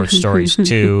lot of his short stories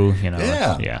too. You know,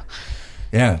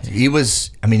 yeah.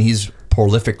 He's a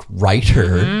prolific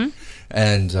writer,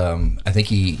 and I think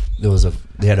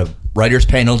they had a writers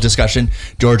panel discussion.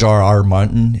 George R.R.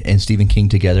 Martin and Stephen King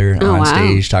together on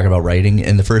stage talking about writing,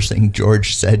 and the first thing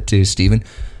George said to Stephen,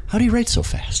 how do you write so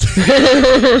fast?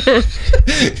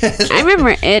 I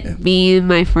remember it being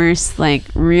my first like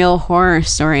real horror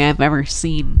story I've ever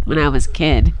seen when I was a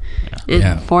kid. In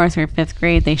 4th or 5th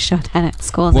grade, they showed that at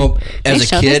school. Well, as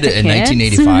a kid in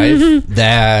 1985,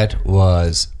 that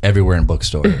was everywhere in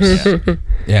bookstores.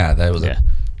 Yeah, that was a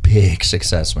big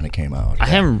success when it came out. I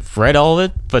haven't read all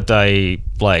of it, but I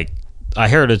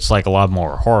heard it's like a lot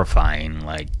more horrifying,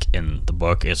 like in the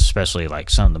book, especially like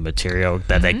some of the material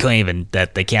that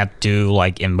they can't do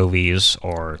like in movies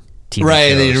or TV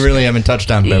shows. They really haven't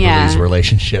touched on Beverly's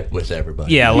relationship with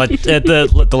everybody. Yeah,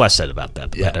 the less said about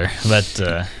that, the better.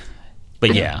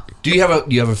 But yeah. Do you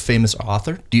have a famous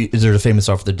author? Is there a famous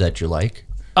author that you like?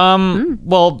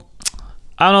 Well,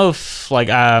 I don't know if like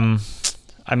I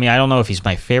don't know if he's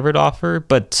my favorite author,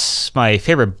 but my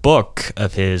favorite book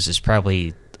of his is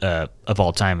probably of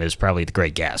all time is probably The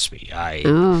Great Gatsby.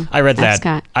 I read that.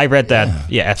 Scott. I read that.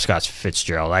 Yeah, F. Scott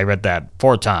Fitzgerald. I read that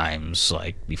 4 times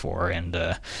like before,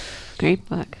 and great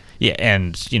book. Yeah,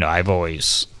 and you know I've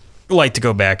always liked to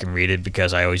go back and read it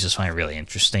because I always just find it really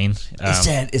interesting.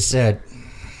 It's that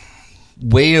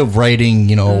way of writing,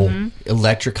 you know,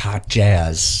 electric hot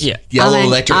jazz. Yeah. Yellow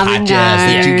electric hot jazz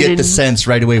that you get the sense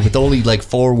right away with only like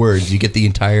 4 words. You get the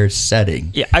entire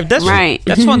setting. Yeah, that's right.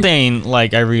 That's one thing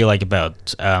like I really like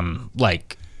about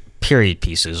like period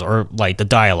pieces or like the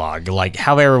dialogue, like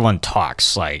how everyone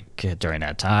talks like during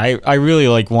that time. I really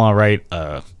like want to write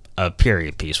a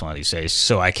period piece one of these days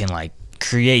so I can like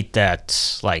create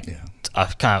that like a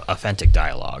kind of authentic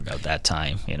dialogue of that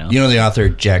time, you know. You know the author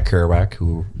Jack Kerouac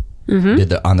who did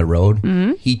the On the Road?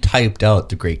 He typed out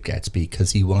The Great Gatsby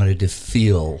because he wanted to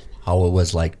feel how it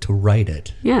was like to write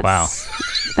it. Yes. Wow.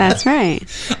 That's right.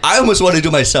 I almost want to do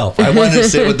it myself. I want to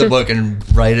sit with the book and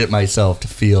write it myself to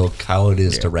feel how it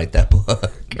is to write that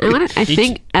book. I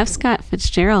think F. Scott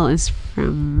Fitzgerald is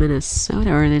from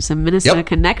Minnesota, or there's a Minnesota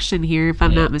connection here, if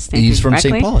I'm not mistaken. He's from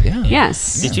St. Paul,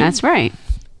 Yes, that's right.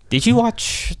 Did you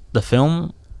watch the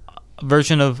film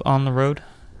version of On the Road?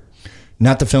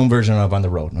 Not the film version of On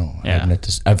the Road, no. Yeah.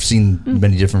 I've seen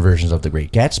many different versions of The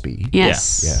Great Gatsby.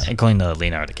 Yes. Yeah. Including the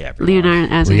Leonardo DiCaprio.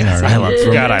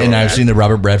 And I've seen the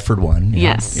Robert Bradford one.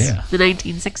 Yes. Yeah. The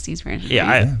 1960s version.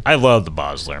 Yeah, I love the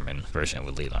Baz Luhrmann version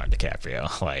with Leonardo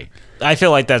DiCaprio. Like, I feel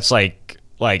like that's like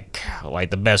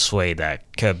the best way that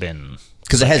could have been.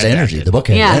 Because it has energy. The book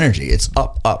has energy. It's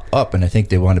up, up, up. And I think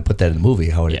they wanted to put that in the movie,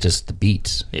 how it just the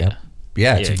beats. Yeah.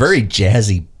 Yeah, it's a very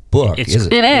jazzy book,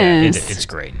 isn't it? It is. It's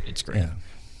great. It's great. Yeah.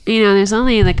 You know, there's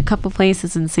only like a couple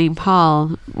places in St.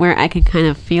 Paul where I can kind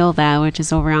of feel that, which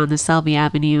is over on the Selby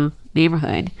Avenue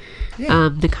neighborhood. Yeah.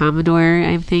 The Commodore,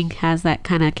 I think, has that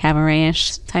kind of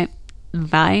cabaret-ish type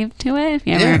vibe to it, if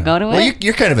you ever go to it. Well,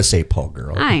 you're kind of a St. Paul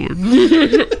girl. I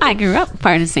am. I grew up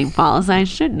part of St. Paul, so I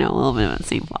should know a little bit about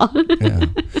St. Paul. Yeah.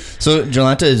 So,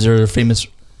 Jolanta, is there a famous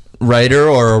writer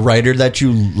or a writer that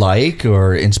you like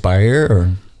or inspire?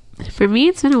 Or for me,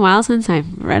 it's been a while since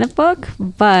I've read a book,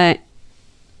 but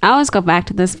I always go back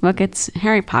to this book. It's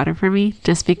Harry Potter for me,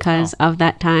 just because of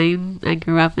that time. I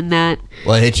grew up in that.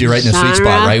 Well, it hits you right in the sweet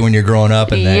spot, right, when you're growing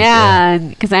up. And yeah,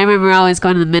 because I remember always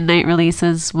going to the midnight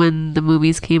releases when the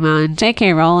movies came on.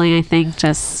 J.K. Rowling, I think,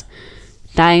 just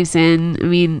dives in. I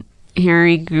mean,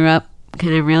 Harry grew up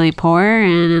kind of really poor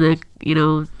and in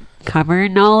a, cupboard,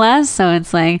 no less. So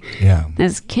it's like,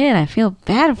 this kid, I feel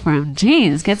bad for him.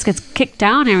 Jeez, gets kicked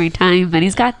down every time, but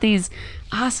he's got these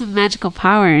awesome magical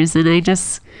powers, and I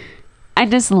just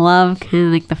love kind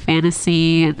of like the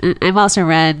fantasy. And I've also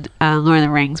read Lord of the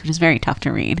Rings, which is very tough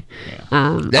to read.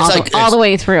 That's all the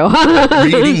way through.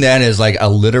 Reading that is like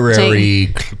a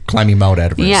literary climbing Mount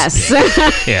Everest.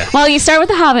 Yes. Yeah. Well, you start with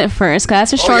The Hobbit first, because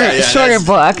that's a shorter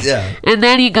book. Yeah. And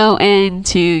then you go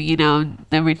into,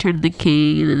 The Return of the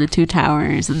King and the Two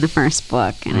Towers in the first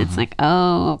book. And it's like,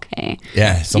 oh, okay.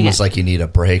 Yeah, it's almost like you need a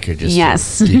break or just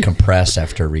decompress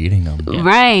after reading them. Yeah.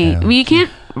 Right. Yeah. I mean, you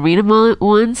can't read them all at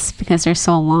once because they're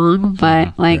so long,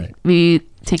 but maybe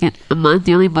take it a month.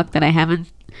 The only book that I haven't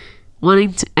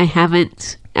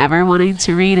ever wanted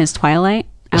to read is Twilight.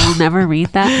 I will never read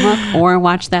that book or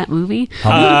watch that movie.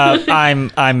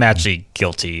 I'm actually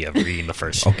guilty of reading the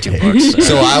first two books.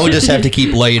 So I would just have to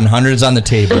keep laying hundreds on the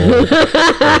table.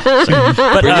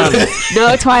 But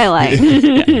No Twilight.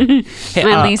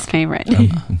 My least favorite.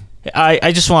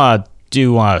 I just want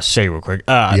to say real quick.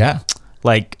 Yeah.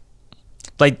 Like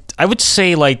I would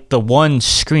say like the one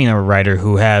screenwriter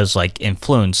who has like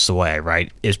influenced the way I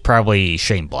write is probably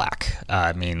Shane Black.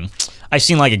 I mean, I've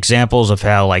seen like examples of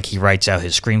how like he writes out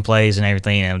his screenplays and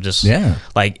everything, and I'm just I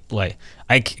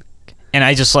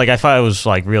thought it was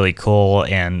like really cool,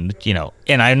 and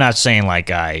and I'm not saying like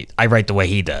I write the way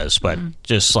he does, but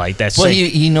just like that's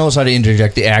he knows how to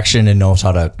interject the action and knows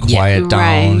how to quiet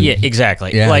down. Right. yeah,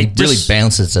 exactly. Yeah, like he really just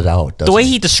balances it out. the way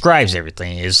he describes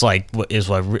everything is what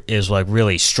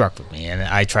really struck with me, and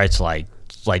I try to like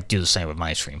do the same with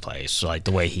my screenplays. So, like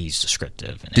the way he's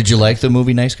descriptive. Did you like the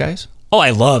movie Nice Guys? Oh,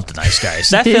 I loved The Nice Guys.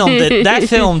 That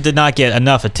film did not get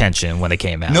enough attention when it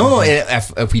came out. No,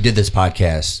 if we did this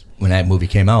podcast when that movie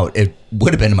came out, it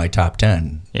would have been in my top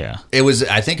 10. Yeah. It was.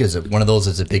 I think it was one of those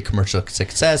that's a big commercial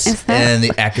success, and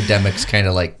the academics kind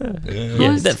of like.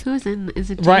 Who's in?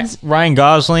 Is it James? Ryan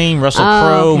Gosling, Russell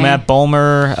Crowe, Matt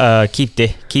Bomer,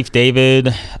 Keith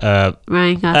David,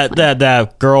 Ryan Gosling.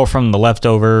 that girl from The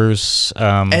Leftovers.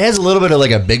 It has a little bit of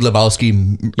like a Big Lebowski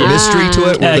mystery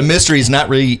to it, where the mystery is not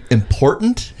really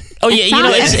important. Oh yeah,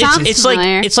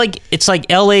 it's like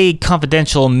L.A.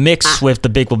 Confidential mixed with The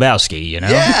Big Lebowski,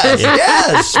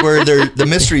 Yes, where the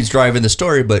mystery's driving the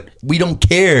story, but we don't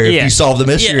care if you solve the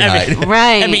mystery or not.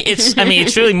 Right. I mean,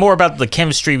 it's really more about the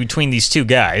chemistry between these two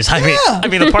guys. I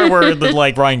mean, the part where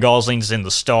Ryan Gosling's in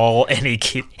the stall and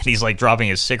he's like dropping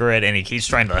his cigarette and he keeps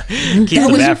trying to keep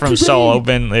the bathroom stall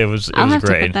open. It was I'll have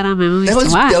great. to put that on my movies to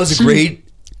watch. That was a great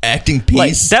acting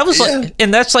piece. Like, that was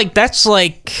that's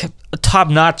like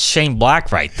top-notch Shane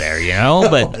Black right there,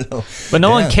 but no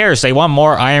one cares. They want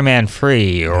more Iron Man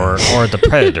 3 or the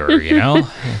Predator,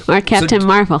 or Captain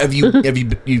Marvel. Have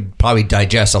you probably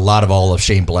digest a lot of all of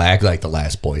Shane Black, like The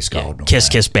Last Boy Scout, Kiss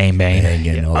Kiss Bang Bang,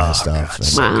 and all that stuff. God,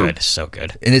 so good, so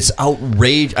good. And it's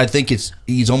outrage. I think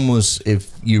he's almost, if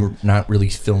you're not really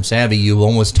film savvy, you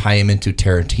almost tie him into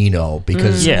Tarantino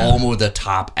because it's almost the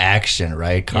top action,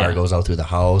 right? Car goes out through the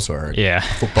house, or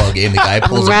football game, the guy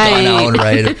pulls a gun out,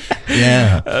 right?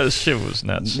 Yeah, shit was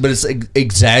nuts. But it's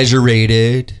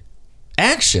exaggerated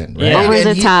action, right?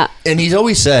 Over the top. And he's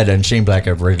always said, and Shane Black,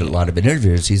 I've read a lot of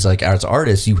interviews, he's like, as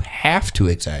artists, you have to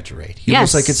exaggerate. He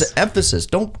was like, it's an emphasis.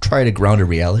 Don't try to ground a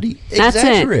reality. That's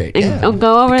exaggerate. it. Yeah.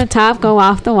 Go over the top, go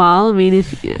off the wall. I mean,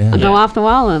 if go off the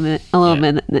wall a little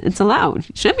bit, it's allowed.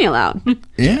 It should be allowed.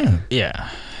 Yeah. Yeah.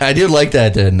 I did like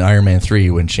that in Iron Man 3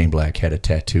 when Shane Black had a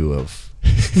tattoo of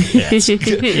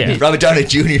Robert Downey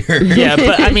Jr. Yeah,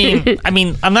 but I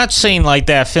mean, I'm not saying like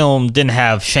that film didn't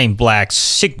have Shane Black's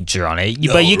signature on it,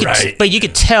 but you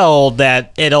could tell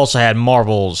that it also had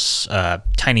Marvel's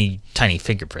tiny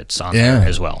fingerprints on there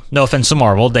as well. No offense to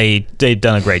Marvel, they've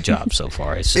done a great job so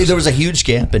far. There was a huge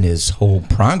gap in his whole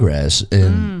progress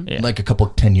in like a couple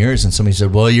 10 years, and somebody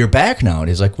said, "Well, you're back now," and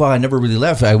he's like, "Well, I never really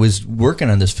left. I was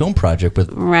working on this film project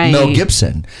with Mel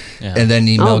Gibson, and then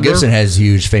Mel Gibson has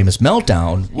huge famous meltdown.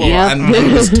 Well,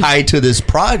 it was tied to this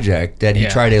project that he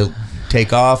tried to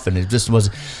take off, and it just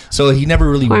wasn't. So he never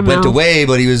really went away,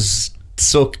 but he was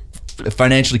so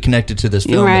financially connected to this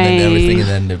film and then everything, and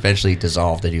then eventually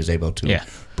dissolved that he was able to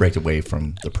break away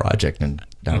from the project and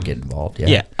not get involved.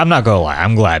 Yeah, I'm not gonna lie,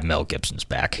 I'm glad Mel Gibson's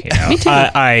back. Me too.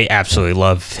 I absolutely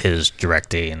love his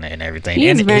directing and everything.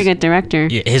 He's a very good director.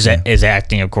 His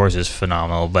acting, of course, is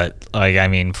phenomenal. But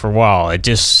for a while, it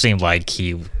just seemed like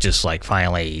he just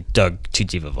finally dug too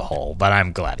deep of a hole. But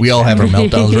I'm glad we all have our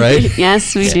meltdowns, right?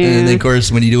 Yes, we do. And then, of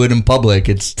course, when you do it in public,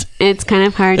 it's kind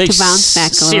of hard to bounce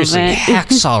back a little bit.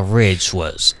 Hacksaw Ridge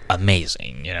was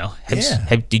amazing.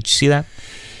 Did you see that?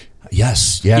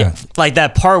 Yes, yeah. Like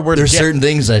that part where there's certain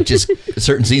things that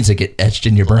certain scenes that get etched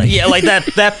in your brain. Yeah, like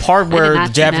that part where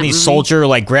the Japanese soldier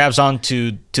grabs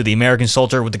onto the American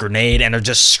soldier with the grenade and they're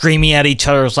just screaming at each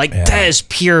other. It's like that is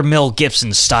pure Mel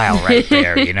Gibson style right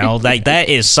there. Like that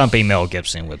is something Mel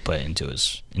Gibson would put into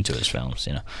his films.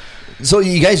 So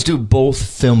you guys do both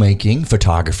filmmaking,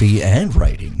 photography, and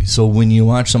writing. So when you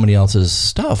watch somebody else's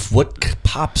stuff, what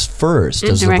pops first?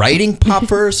 Does the writing pop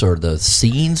first, or the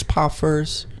scenes pop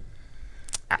first?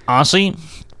 Honestly,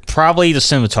 probably the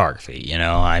cinematography,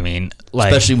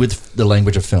 especially with the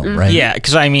language of film, right? Yeah,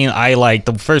 because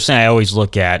the first thing I always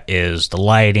look at is the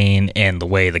lighting and the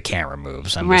way the camera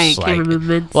moves. Camera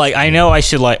movements. I know I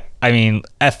should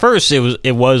at first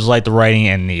it was like the writing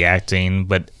and the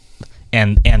acting,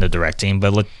 and the directing,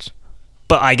 but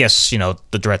but I guess the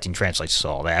directing translates to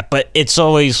all that. But it's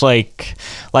always like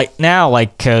now,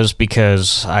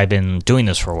 because I've been doing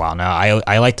this for a while now,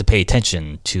 I like to pay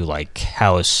attention to like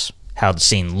how the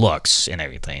scene looks and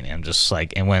everything, and just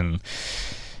like and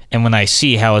when I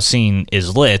see how a scene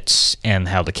is lit and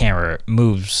how the camera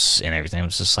moves and everything,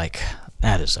 it's just like,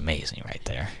 that is amazing right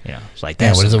there. It's like,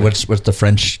 what is it? What's the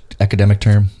French academic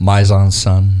term? Mise en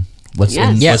scene. What's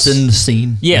in the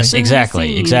scene? Yes, right?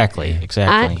 exactly.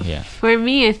 Yeah. For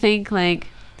me, I think like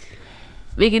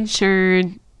making sure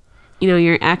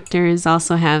your actors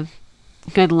also have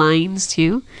good lines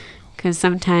too, because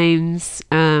sometimes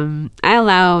I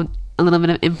allow a little bit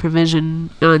of improvisation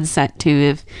on set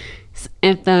too.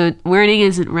 If the wording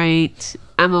isn't right,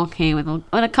 I'm okay with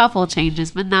a couple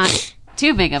changes, but not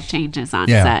too big of changes on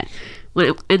set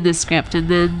in the script, and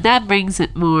then that brings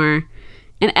it more.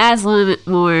 It adds a little bit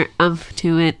more umph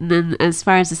to it. And then as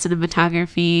far as the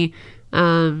cinematography,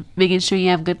 making sure you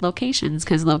have good locations,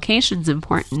 because location's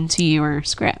important to your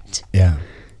script. Yeah,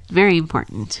 very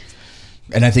important.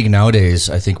 And I think nowadays,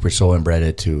 we're so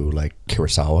embedded to like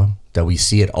Kurosawa that we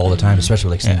see it all the time, especially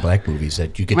like some black movies,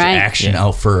 that you get your action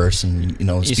out first, and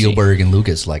Spielberg and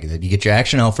Lucas like that. You get your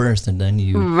action out first, and then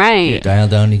you dial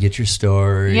down, you get your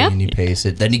story, and you pace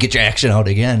it. Then you get your action out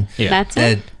again. Yeah. That's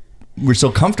it. We're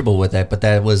so comfortable with that, but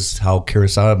that was how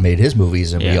Kurosawa made his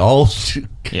movies, and we all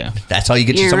that's how you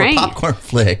get your summer popcorn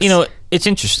flicks. It's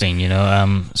interesting,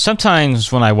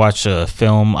 sometimes when I watch a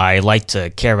film, I like to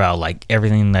care about like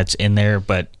everything that's in there,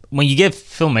 but when you get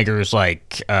filmmakers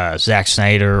like Zack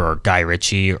Snyder or Guy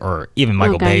Ritchie or even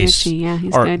Michael Bay,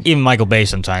 even Michael Bay,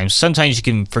 sometimes you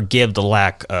can forgive the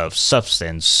lack of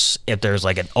substance if there's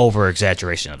like an over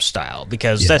exaggeration of style,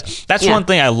 because that's one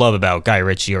thing I love about Guy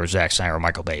Ritchie or Zack Snyder or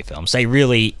Michael Bay films. They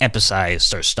really emphasize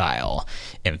their style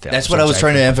in films. That's what I was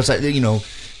trying to emphasize.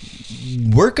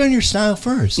 Work on your style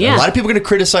first. A lot of people are going to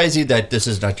criticize you that this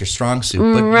is not your strong suit,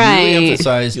 but really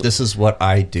emphasize this is what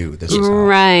I do. This is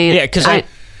right. Yeah, because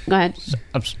Go ahead.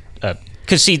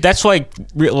 Because see, that's what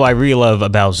I really love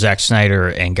about Zack Snyder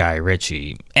and Guy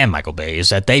Ritchie and Michael Bay is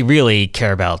that they really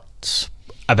care about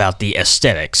the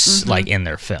aesthetics, like in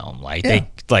their film. Like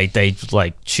they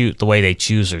choose the way they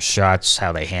choose their shots,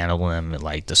 how they handle them, and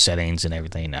like the settings and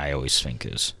everything. I always think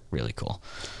is really cool.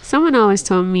 Someone always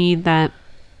told me that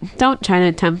don't try to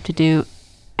attempt to do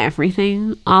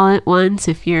everything all at once.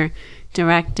 If you're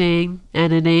directing,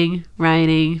 editing,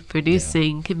 writing,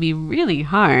 producing, can be really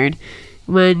hard,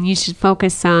 when you should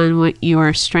focus on what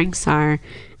your strengths are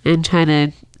and try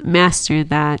to master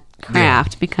that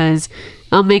craft, because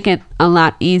it'll make it a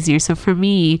lot easier. So for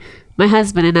me, my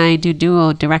husband and I do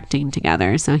duo directing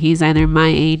together. So he's either my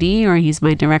AD or he's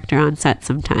my director on set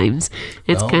sometimes.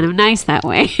 It's kind of nice that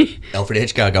way. Alfred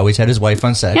Hitchcock always had his wife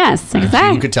on set. Yes,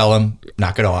 exactly. You could tell him,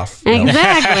 knock it off.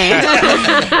 Exactly.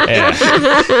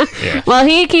 Well,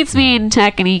 he keeps me in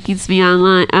check and he keeps me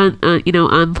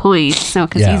on point. So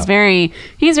because he's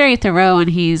very thorough, and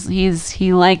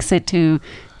he likes it to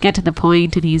get to the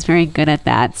point, and he's very good at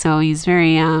that. So he's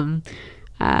very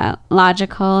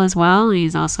logical as well.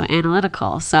 He's also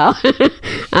analytical. So,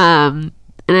 and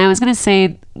I was going to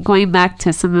say, going back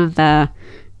to some of the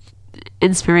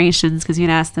inspirations, because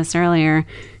you'd asked this earlier,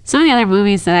 some of the other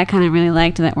movies that I kind of really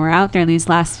liked that were out there these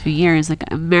last few years, like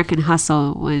American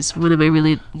Hustle was one of my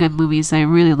really good movies I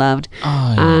really loved.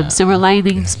 Silver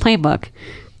Linings Playbook.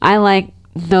 I like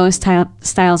those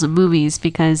styles of movies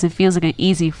because it feels like an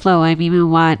easy flow. I've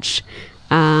even watched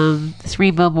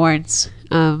 3 Billboards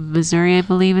of Missouri, I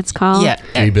believe it's called. Yeah,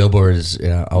 3 Billboards.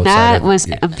 That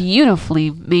was a beautifully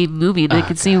made movie, and I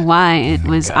could see why it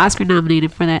was Oscar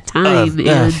nominated for that time.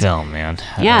 And film, man.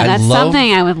 Yeah, that's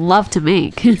something I would love to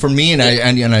make. For me, and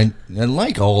I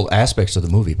like all aspects of the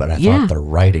movie, but I thought the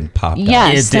writing popped out.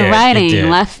 Yes, the writing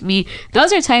left me.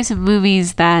 Those are types of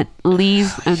movies that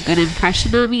leave a good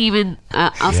impression on me. Even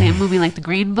I'll say a movie like The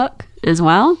Green Book as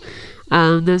well.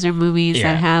 Those are movies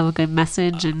that have a good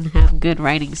message and have good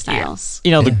writing styles.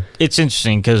 It's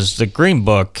interesting because the Green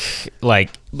Book,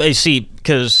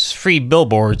 because 3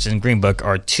 Billboards and Green Book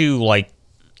are 2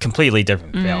 completely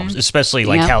different films, especially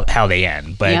how they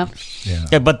end. But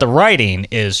but the writing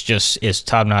is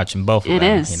top notch in both of them.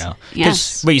 It is.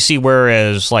 Yes. But you see,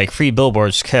 whereas 3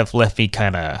 Billboards kept left me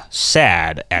kind of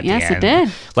sad at the end. Yes,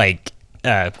 it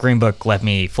did. Green Book left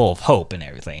me full of hope and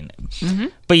everything.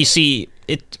 But you see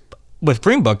it. With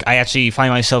Green Book, I actually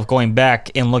find myself going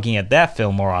back and looking at that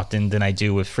film more often than I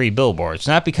do with 3 Billboards.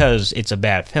 Not because it's a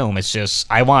bad film. It's just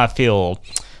I want to feel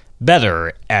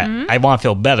better. I want to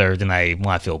feel better than I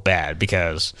want to feel bad,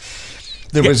 because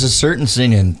there was a certain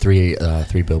scene in 3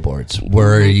 Billboards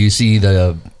where you see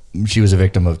the she was a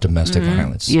victim of domestic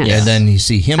violence. Yes. And then you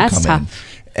see him That's come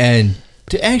tough. in. And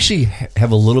to actually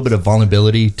have a little bit of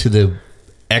vulnerability to the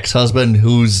ex-husband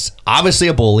who's obviously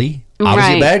a bully,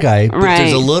 obviously Right. a bad guy, but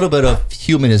there's a Right. little bit of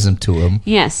humanism to him.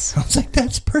 Yes. I was like,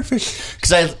 that's perfect.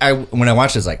 Because I when I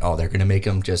watched it, I was like, oh, they're going to make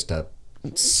him just a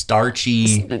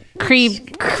starchy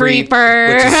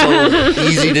Creeper. which is so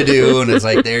easy to do. And it's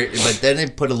like, but then they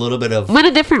put a little bit of, But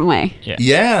a different way.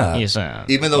 yeah. He's,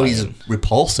 even though he's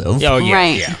repulsive. Oh yeah,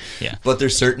 Right. yeah. But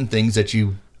there's certain things that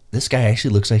this guy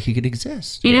actually looks like he could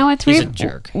exist. You know what's He's a weird?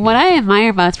 jerk. What I admire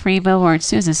about Three Billboards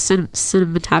too is the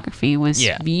cinematography was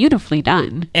Yeah. beautifully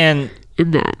done And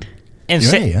in that. and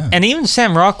You're right, yeah. and even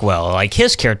Sam Rockwell, like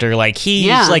his character, like he's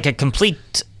Yeah. like a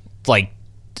complete like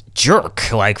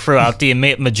jerk, like throughout the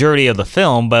majority of the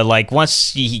film. But like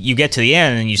once you get to the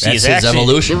end and you see That's his his action,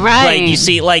 evolution. Right. Like you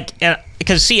see, like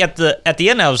because see at the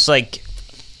end, I was like,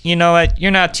 you know what,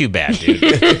 you're not too bad, dude.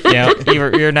 You know,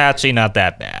 you're actually not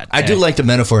that bad. I do like the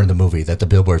metaphor in the movie that the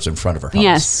billboard's in front of her house.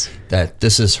 Yes. That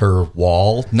this is her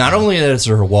wall. Not only that it's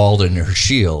her wall and her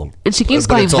shield, And she keeps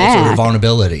but going it's also her back.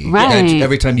 vulnerability. Right. That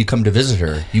every time you come to visit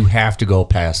her, you have to go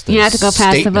past the You have to go past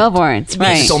the statement. billboards,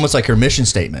 right? It's almost like her mission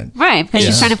statement. Right, because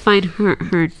she's Yeah. trying to find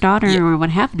her daughter or what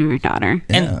happened to her daughter.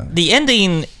 And the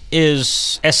ending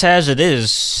is, as sad as it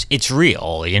is, it's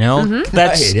real, you know? Mm-hmm.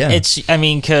 That's, Right, yeah. it's, I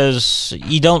mean, because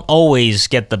you don't always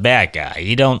get the bad guy.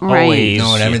 You don't Right. always.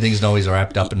 No, and everything's always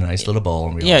wrapped up in a nice little bowl.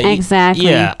 And we Yeah, all- Exactly.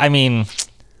 Yeah, I mean,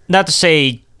 not to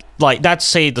say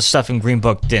the stuff in Green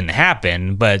Book didn't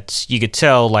happen, but you could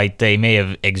tell like they may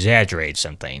have exaggerated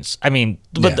some things. I mean,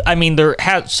 but Yeah. I mean,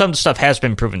 some stuff has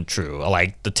been proven true.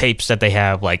 Like the tapes that they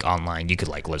have like online, you could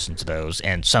like listen to those,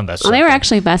 and some of that. Well, they stuff were that-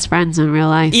 actually best friends in real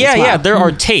life. Yeah, as well. yeah. There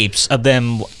are tapes of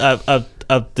them of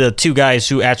the two guys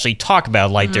who actually talk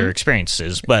about like their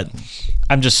experiences, but.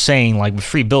 I'm just saying, like with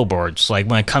Free Billboards, like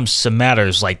when it comes to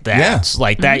matters like that, Yeah.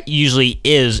 like that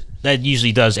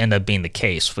usually does end up being the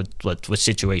case with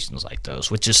situations like those,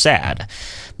 which is sad,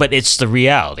 but it's the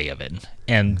reality of it.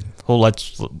 And well,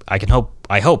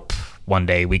 I hope one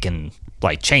day we can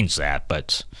like change that,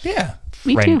 but yeah.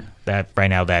 Me right too.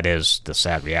 now that is the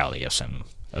sad reality of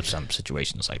some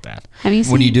situations like that. Have you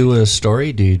seen? When you do a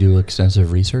story, do you do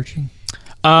extensive researching?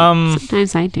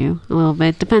 Sometimes I do a little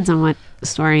bit. Depends on what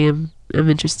story I'm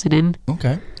interested in.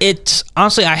 Okay. It's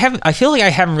honestly, I feel like I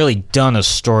haven't really done a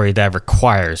story that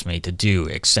requires me to do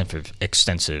extensive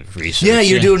research. Yeah,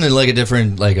 you're doing it like a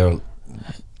different, like a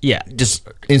yeah. just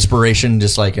inspiration,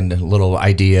 just like a little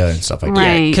idea and stuff like that.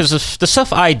 Right. Because the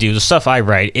stuff I do, the stuff I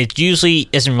write, it usually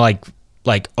isn't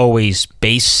like always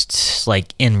based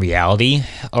like in reality,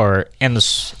 and the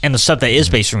stuff that is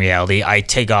based in reality, I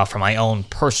take off from my own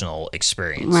personal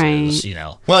experiences. Right. You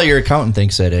know. Well, your accountant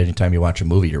thinks that anytime you watch a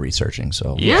movie, you're researching.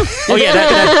 So Yeah. Oh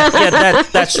yeah.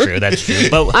 That's true. That's true.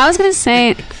 But I was gonna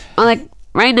say, like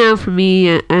right now for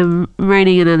me, I'm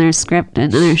writing another script,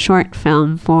 another short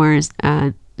film for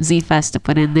Z-Fest to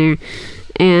put in there,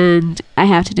 and I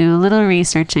have to do a little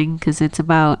researching because it's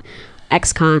about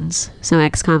ex-cons, so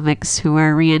ex-convicts who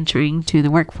are re-entering to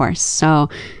the workforce. So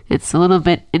it's a little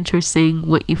bit interesting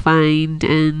what you find,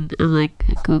 and I'm like,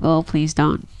 Google, please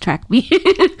don't track me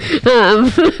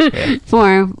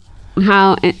for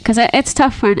how, because it's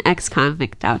tough for an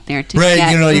ex-convict out there to right,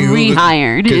 get you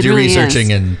rehired. because It you're really is.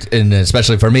 researching, and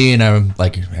especially for me, and I'm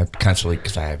like I have constantly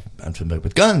because I'm familiar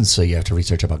with guns, so you have to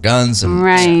research about guns and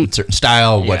Right. certain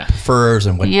style, what Yeah. prefers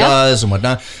and what Yep. does and what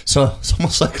not. So it's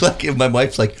almost like if my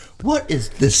wife's like, "What is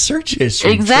this search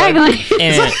history?" Exactly.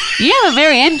 and, You have a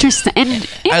very interesting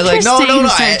I was like, no,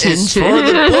 search it's engine. for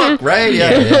the book, right?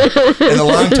 Yeah. In a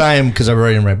long time, because I was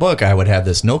writing my book, I would have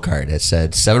this note card that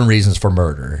said 7 reasons for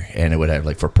murder, and it would have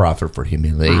like for profit, for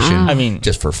humiliation, I mean-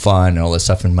 just for fun, and all this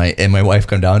stuff. And my wife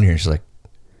come down here, and she's like,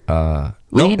 What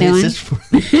 "No, are you doing?" it's just for."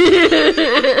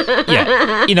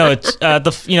 yeah, it's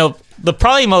the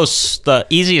probably the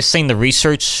easiest thing to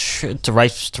research to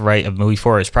write a movie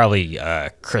for is probably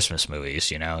Christmas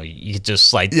movies. You know, you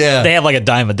just like Yeah. they have like a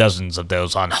dime of dozens of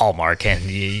those on Hallmark, and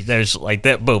there's like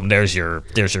that. Boom, there's your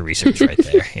research right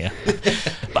there. Yeah,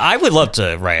 but I would love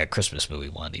to write a Christmas movie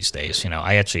one of these days. You know,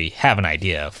 I actually have an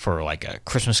idea for like a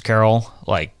Christmas Carol,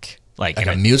 like Like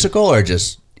a musical or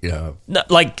just no,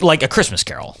 like a Christmas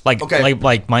Carol, like Okay.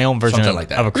 like my own version Something like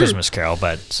that. of a Christmas Carol,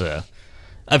 but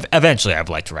eventually I'd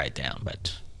like to write it down.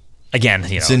 But again,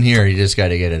 it's in here. You just got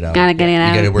to get it out. Gotta get it out.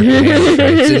 You got to work your hands.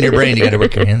 Right? It's in your brain. You got to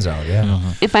work your hands out. Yeah.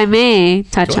 If I may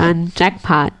touch Go ahead. on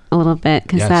Jackpot a little bit,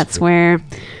 because Yes, that's please. where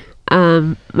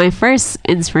my first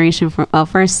inspiration for, I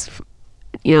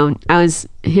was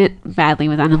hit badly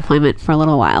with unemployment for a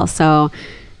little while. So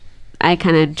I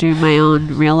kind of drew my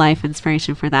own real life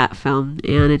inspiration for that film,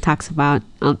 and it talks a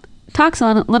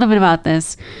little bit about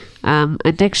this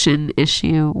addiction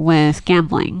issue with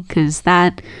gambling, because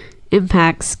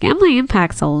gambling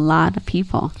impacts a lot of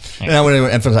people. And I want to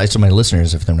emphasize to my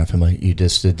listeners, if they're not familiar, you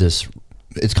just did this.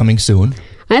 It's coming soon.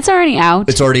 It's already out.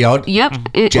 It's already out? Yep.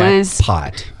 It was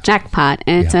Jackpot.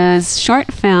 It's a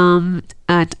short film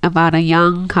about a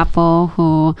young couple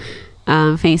who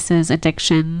faces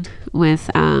addiction with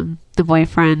the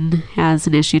boyfriend has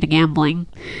an issue to gambling.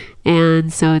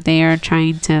 And so they are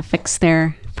trying to fix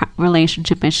their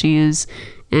relationship issues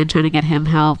and trying to get him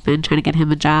help and trying to get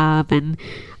him a job. And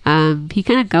he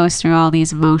kind of goes through all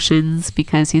these emotions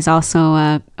because he's also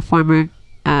a former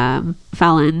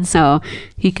felon. So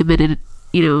he committed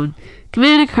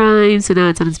a crime, so now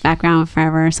it's on his background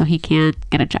forever, so he can't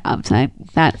get a job. So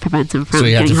that prevents him from So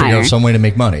you have to getting figure hired. out some way to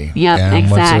make money. Yep, and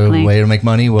exactly. What's a way to make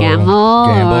money? Well,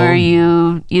 gamble, or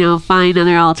you find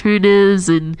other alternatives,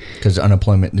 and because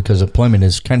employment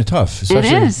is kind of tough,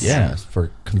 especially is.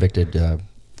 For convicted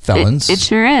felons. It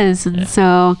sure is. And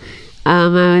so I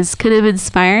was kind of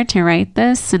inspired to write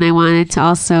this, and I wanted to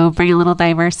also bring a little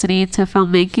diversity to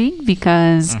filmmaking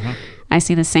because I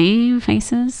see the same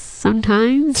faces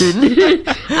sometimes, and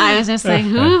I was just like,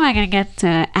 who am I going to get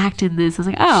to act in this? I was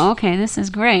like, oh, okay, this is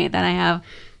great that I have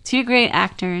two great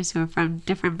actors who are from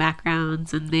different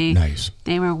backgrounds, and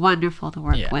they were wonderful to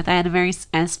work with. I had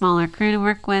a smaller crew to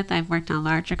work with. I've worked on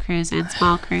larger crews and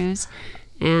small crews,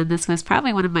 and this was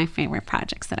probably one of my favorite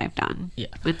projects that I've done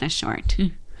with this short.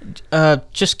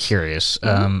 Just curious.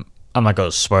 I'm not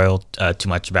going to spoil too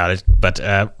much about it, but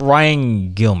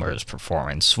Ryan Gilmer's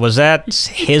performance, was that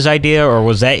his idea or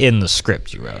was that in the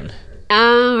script you wrote?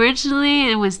 Originally,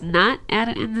 it was not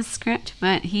added in the script,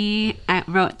 but he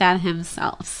wrote that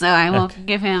himself, so I will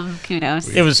give him kudos.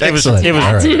 It was Excellent.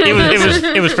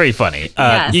 It was pretty funny.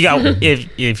 Yes. You got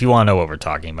if you want to know what we're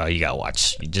talking about, you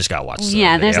just got to watch.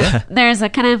 The video. there's a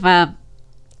kind of a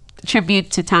tribute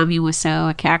to Tommy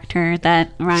Wiseau, a character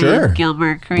that Ryan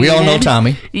Gilmer created. We all know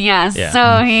Tommy. Yes, Yeah.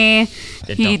 so he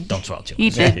don't swallow too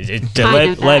he much. did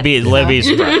Let it be a surprise.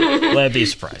 Let it be a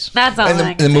surprise. That's all.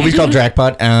 And the movie's called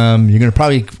Jackpot. We're gonna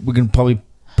probably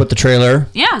put the trailer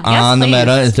on the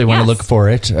meta if they want to look for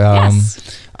it.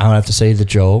 Yes. I would have to say that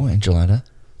Joe and Jolanta,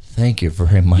 thank you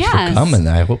very much for coming.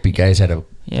 I hope you guys had a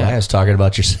blast talking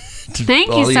about your.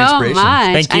 Thank all you the so inspirations.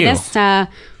 much. Thank you. I just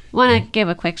want to give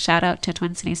a quick shout out to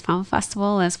Twin Cities Film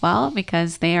Festival as well,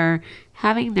 because they are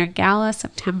having their gala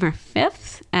September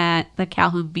 5th at the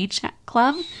Calhoun Beach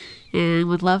Club, and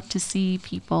would love to see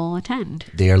people attend.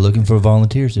 They are looking for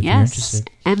volunteers if you're interested.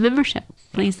 And membership.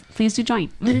 Please do join.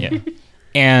 Yeah.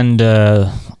 And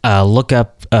look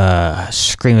up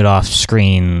Scream It Off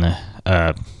Screen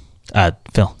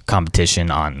film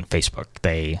competition on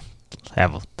Facebook.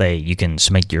 You can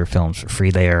submit your films for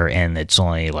free there, and it's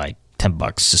only like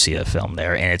 $10 to see a film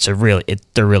there, and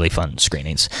they're really fun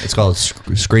screenings. It's called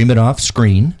Scream It Off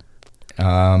Screen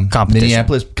Competition.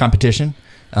 Minneapolis competition.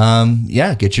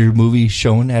 Get your movie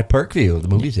shown at Parkview, the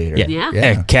movie theater.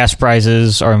 Yeah. Cash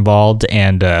prizes are involved,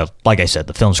 and like I said,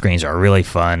 the film screens are really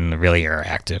fun, really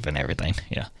interactive, and everything.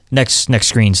 Yeah. Next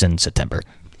screens in September.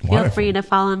 Feel free to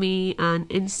follow me on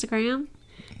Instagram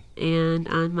and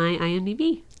on my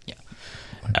IMDb.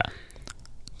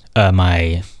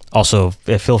 Also,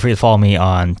 feel free to follow me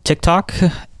on TikTok,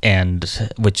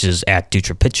 which is at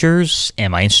Dutra Pictures,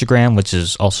 and my Instagram, which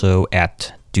is also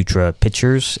at Dutra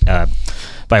Pictures. By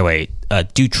the way,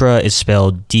 Dutra is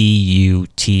spelled D-U-T-R-A.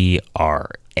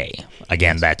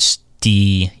 Again, that's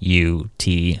D-U-T-R-A.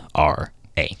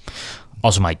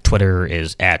 Also, my Twitter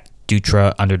is at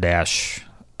Dutra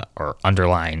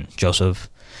 _Joseph,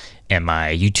 and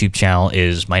my YouTube channel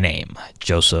is my name,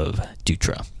 Joseph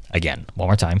Dutra. Again, one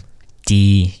more time.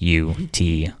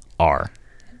 D-U-T-R-A.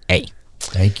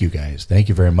 Thank you, guys. Thank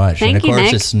you very much. Thank and of you, course,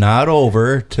 Nick. it's not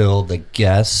over till the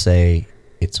guests say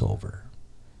it's over.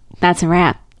 That's a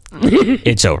wrap.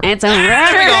 It's over. It's a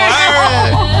wrap.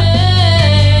 All right.